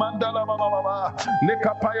Jesus. Mandala Baba.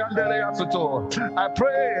 I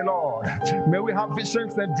pray, Lord, may we have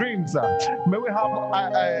visions and dreams. May we have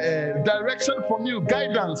direction from you,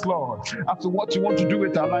 guidance, Lord, as to what you want to do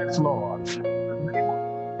with our lives, Lord. As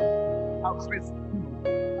we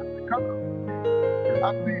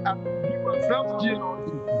give ourselves to you, Lord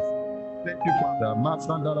Jesus. Thank you, Father.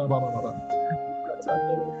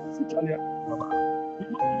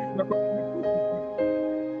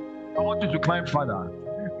 I want you to climb further,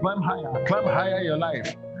 climb higher in your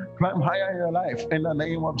life. Climb higher in your life in the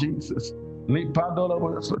name of Jesus.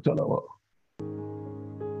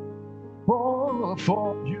 Oh,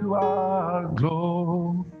 for you are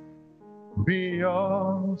glorious.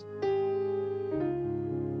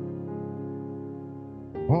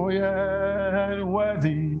 Oh, yeah,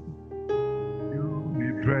 worthy you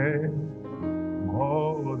be praised.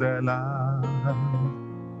 Oh, the Lamb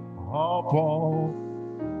upon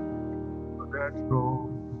the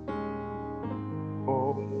throne.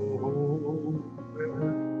 Oh,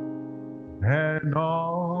 and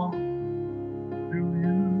all to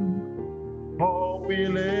you we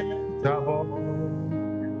lift our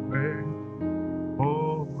voice,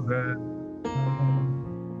 oh, that,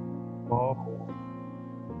 oh,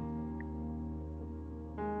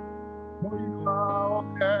 for you are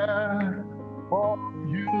God, for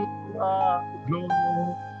you are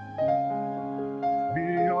glorious,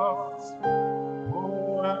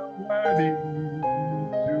 oh, I'm ready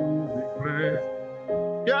to declare,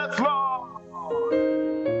 yes, Lord,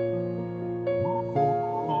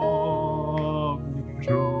 oh,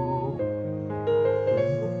 true,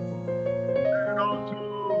 and unto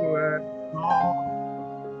and on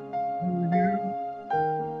to you,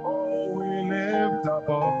 oh, we lift up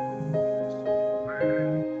our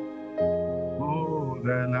praise, oh,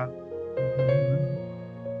 then I,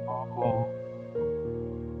 oh,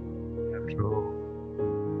 true.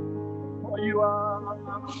 For you are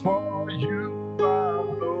glorious,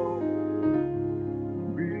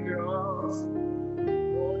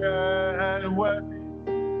 and worthy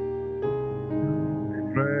to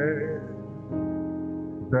praise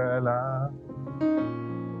the Lamb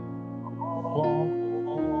upon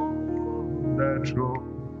the throne.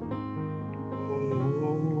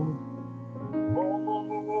 Oh,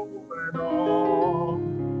 and all,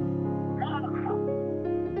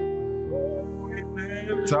 we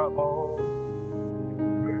lift up all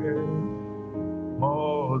praise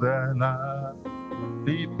more than I.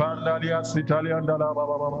 The Pandalia Sitalian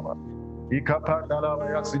Dalababa,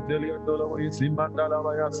 Ikapandala Sitalian Dolo,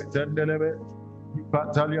 Simandala Sitendelebe,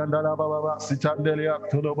 Patalian Dalababa, Sitandelia,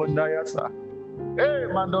 Tulobundayasa, Eh,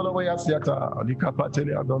 Mandolo Yasiata,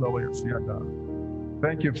 Likapatelia Dolo Yasiata.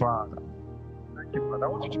 Thank you, Father. Thank you, Father. I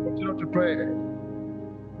want you to continue to pray.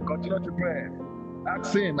 Continue to pray.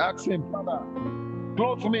 Ask him, Father,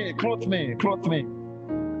 clothe me, clothe me, clothe me.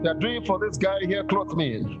 They're doing for this guy here, clothe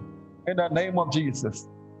me. In the name of Jesus.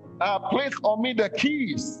 Place on me the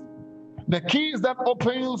keys that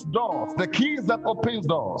opens doors. The keys that opens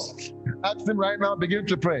doors. Ask him right now, begin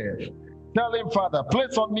to pray. Tell him, Father,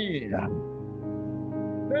 place on me.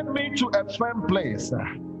 Send me to a firm place.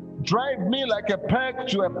 Drive me like a peg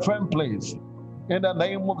to a firm place. In the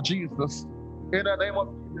name of Jesus. In the name of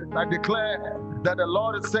Jesus. I declare that the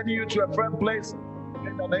Lord is sending you to a firm place.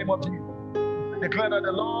 In the name of Jesus. I declare that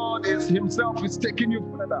the Lord himself is taking you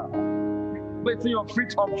further. Placing your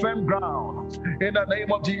feet on firm ground. In the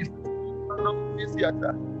name of Jesus.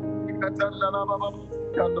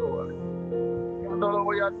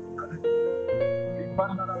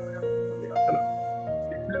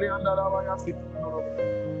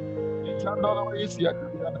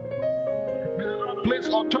 Place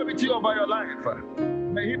authority over your life.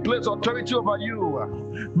 May he place authority over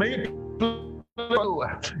you. May he place you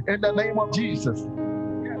in the name of Jesus.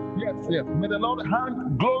 Yes. May the Lord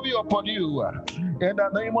hand glory upon you in the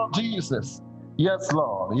name of Jesus. Yes,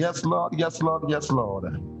 Lord. Yes, Lord. Yes, Lord. Yes, Lord.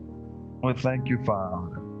 We thank you,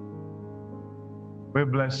 Father. We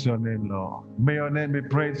bless your name, Lord. May your name be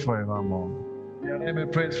praised forevermore. May your name be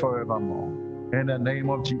praised forevermore. In the name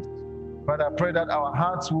of Jesus. But I pray that our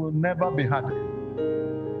hearts will never be hardened.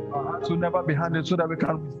 Our hearts will never be hardened so that we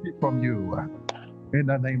can receive from you. In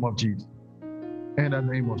the name of Jesus. In the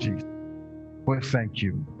name of Jesus. We thank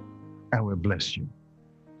you and we bless you.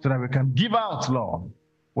 So that we can give out, Lord,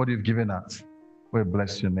 what you've given us. We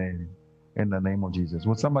bless your name. In the name of Jesus.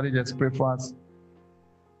 Will somebody just pray for us?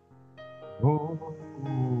 Oh,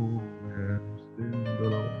 yes, in the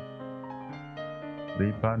Lord.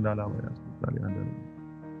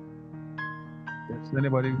 Yes,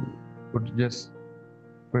 anybody would just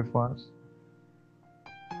pray for us?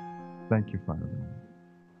 Thank you, Father.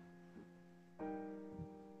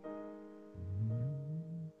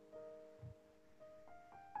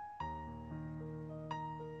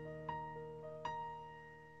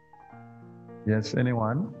 Yes,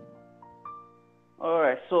 anyone? All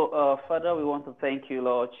right. So, Father, we want to thank you,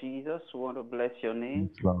 Lord Jesus. We want to bless your name.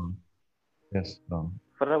 Yes, Lord. Yes, Lord.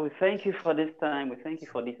 Father, we thank you for this time. We thank you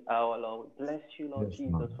for this hour, Lord. We bless you, Lord Yes,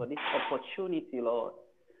 Jesus, Lord. for this opportunity, Lord,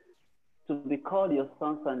 to be called your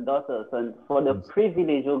sons and daughters, and for the Yes.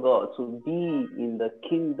 privilege, oh God, to be in the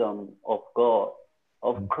kingdom of God,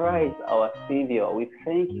 of Yes, Christ, our Savior. We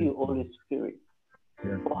thank Yes, you, Lord. Holy Spirit,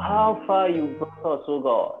 Yes, for Lord. how far you brought us, oh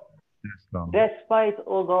God. Yes, Lord. Despite,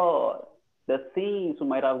 oh God, the things we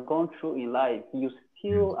might have gone through in life, you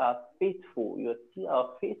still are faithful. You still are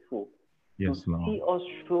faithful Yes, to Lord. see us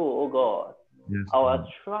through, oh God. Yes, Our Lord.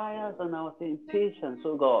 trials and our temptations,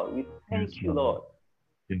 oh God. We thank Yes, you, Lord,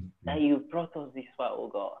 Yes, that Lord. you brought us this far, oh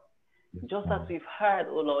God. Yes, Just Lord. as we've heard,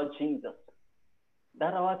 oh Lord Jesus,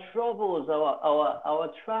 that our troubles,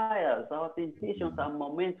 our trials, our temptations are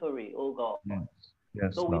momentary, oh God. Yes,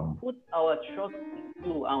 yes, So we Lord. put our trust in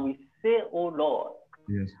you and we say, oh Lord,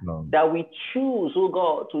 Yes, Lord. That we choose, oh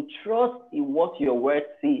God, to trust in what your word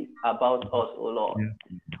says about us, oh Lord.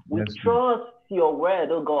 Yes. We Yes, trust your word,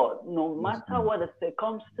 oh God, no Yes, matter Lord. what the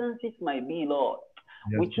circumstances might be, Lord.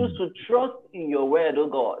 Yes, We choose Lord. to trust in your word, oh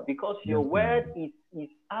God, because your Yes, word Lord. is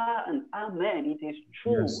and amen. It is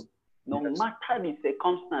true. Yes. No Yes. matter the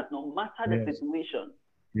circumstance, no matter the Yes. situation.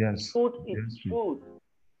 Yes. Truth is Yes, truth.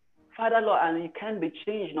 Father, Lord, and it can be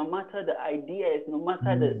changed no matter the ideas, no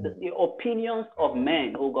matter the opinions of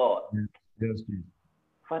men, oh God. Yes, yes, Jesus.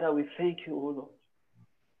 Father, we thank you, oh Lord.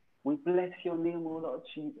 We bless your name, oh Lord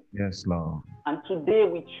Jesus. Yes, Lord. And today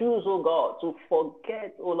we choose, oh God, to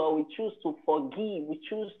forget, oh Lord. We choose to forgive. We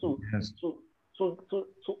choose to, Yes.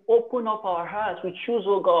 to open up our hearts. We choose,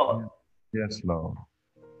 oh God. Yes, Lord.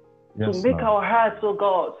 Yes, to make Lord. our hearts, oh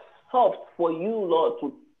God, soft for you, Lord,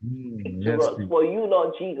 to speak to yes, us, for you,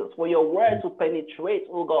 Lord Jesus, for your word to penetrate,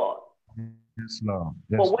 oh God. Yes, Lord.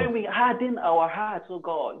 Yes, For when Lord. we harden our hearts, oh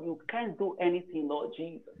God, you can't do anything, Lord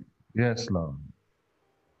Jesus. Yes, Lord.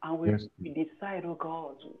 And we decide, oh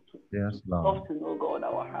God, to soften, oh God,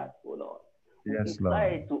 our hearts, oh Lord. We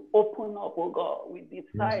decide to open up, oh God. We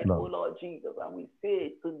decide, oh Lord Jesus, and we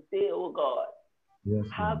say today, oh God,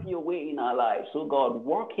 have your way in our lives, oh God.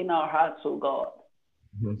 Work in our hearts, oh God.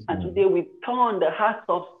 Yes, and today we turn the hearts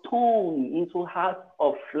of stone into hearts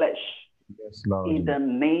of flesh. Yes, Lord. In the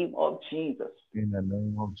name of Jesus. In the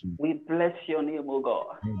name of Jesus. We bless your name, oh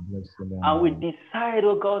God. We bless your name. And we decide,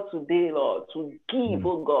 oh God, today, Lord, to give,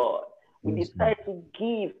 oh God. We decide to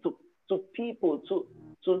give to people, to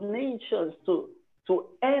nations, to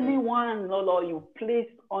anyone, oh Lord, you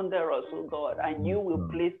placed under us, oh God, and you will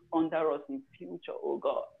place under us in future, oh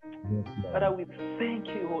God. Father, we thank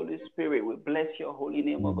you, Holy Spirit. We bless your holy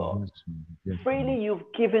name, oh God. Freely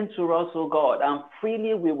you've given to us, oh God, and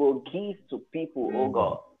freely we will give to people, oh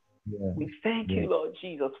God. We thank you, Lord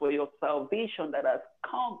Jesus, for your salvation that has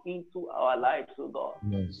come into our lives, oh God.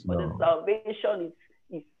 For the salvation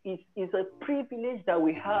is a privilege that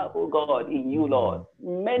we have, oh God, in you, Lord.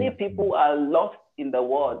 Many people are lost in the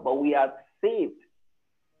world, but we are saved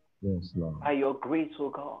by your grace, oh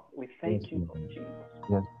God. We thank you, Lord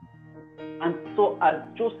Jesus. And so as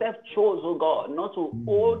Joseph chose, oh God, not to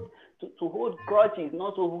hold grudges,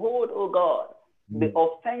 not to hold, oh God, the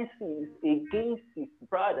offenses against his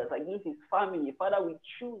brothers, against his family. Father, we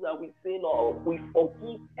choose and we say, Lord, we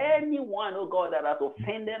forgive anyone, oh God, that has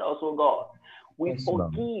offended us, oh God. We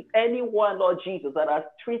forgive anyone, Lord Jesus, that has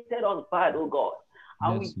treated us bad, oh God.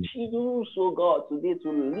 And we choose, oh God, today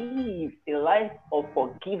to live a life of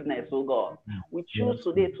forgiveness, oh God. We choose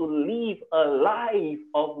today to live a life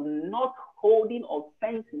of not holding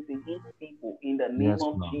offenses against people in the name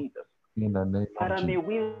of Jesus. In the name Father, of may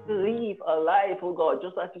we live a life, oh God,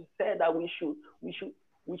 just as you said that we should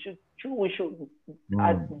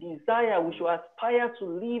desire, we should aspire to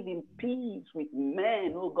live in peace with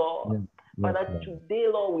men, oh God. Father, today,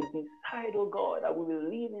 Lord, we decide, oh God, that we will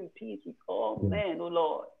live in peace with all men, oh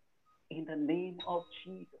Lord, in the name of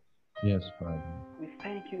Jesus. Yes, Father. We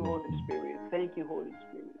thank you, Holy Spirit. Thank you, Holy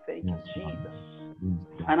Spirit. Thank you, Jesus.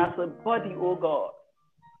 And as a body, oh God,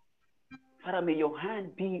 Father, may your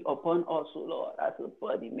hand be upon us, oh Lord. As a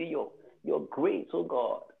body, may your grace, oh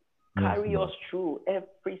God, carry us through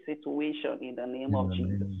every situation in the name of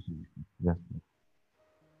Jesus. Yes.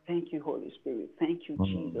 Thank you, Holy Spirit. Thank you,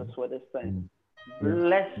 Jesus, for this time.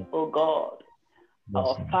 Bless, oh God,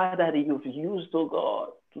 our Father that you've used, oh God,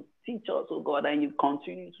 to teach us, oh God, and you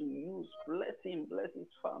continue to use. Bless him, bless his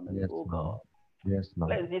family, oh God. Yes, Lord.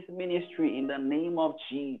 Bless this ministry in the name of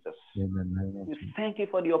Jesus. In the name of We Jesus. thank you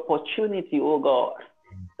for the opportunity, oh God,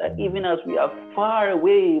 that even as we are far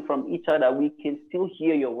away from each other, we can still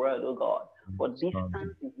hear your word, oh God. But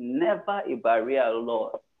distance is never a barrier,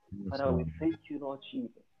 Lord. Father, we thank you, Lord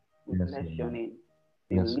Jesus. We bless your name.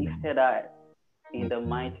 Be lifted high. In the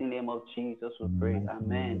mighty name of Jesus, we pray.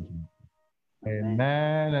 Amen.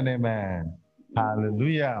 Amen and amen.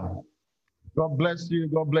 Hallelujah. God bless you.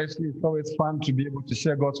 God bless you. It's always fun to be able to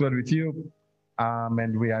share God's word with you.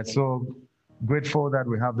 And we are so grateful that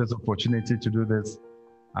we have this opportunity to do this.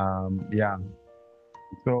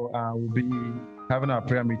 So we'll be having our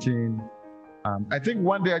prayer meeting. I think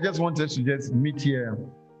one day I just want us to just meet here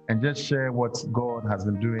and just share what God has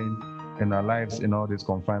been doing in our lives in all this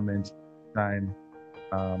confinement time.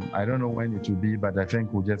 I don't know when it will be, but I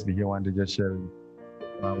think we'll just be here one day just sharing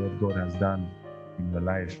what God has done in your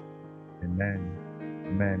life. Amen.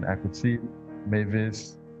 Amen. I could see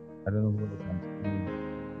Mavis. I don't know what I'm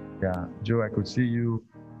seeing. Yeah, Joe, I could see you.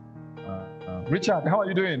 Richard, how are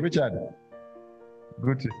you doing, Richard?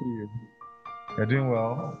 Good to see you. You're doing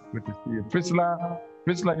well. Good to see you.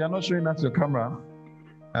 Priscilla, you're not showing us your camera.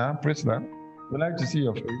 Priscilla? We like to see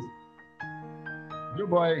your face. You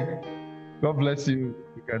boy, God bless you.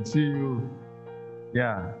 We can see you.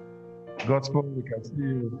 Yeah. Gospel, we can see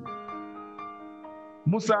you.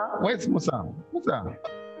 Musa, where's Musa? Musa.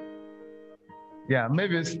 Yeah,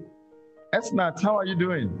 Mavis. Esnat, how are you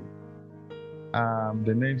doing?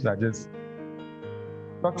 The names are just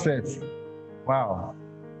success. Wow.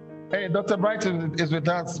 Hey, Dr. Bright is with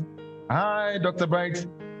us. Hi, Dr. Bright.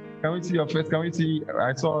 Can we see your face? Can we see?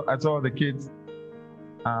 I saw the kids.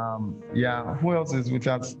 Yeah, who else is with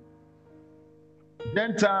us?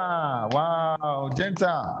 Genta. Wow,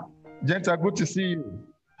 Genta. Genta, good to see you.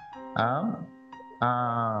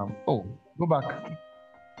 Oh, go back.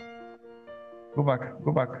 Go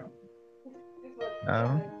back.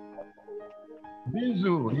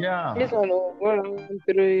 Bizu, yeah. This one will go on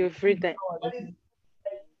through your free time.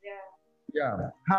 Yeah.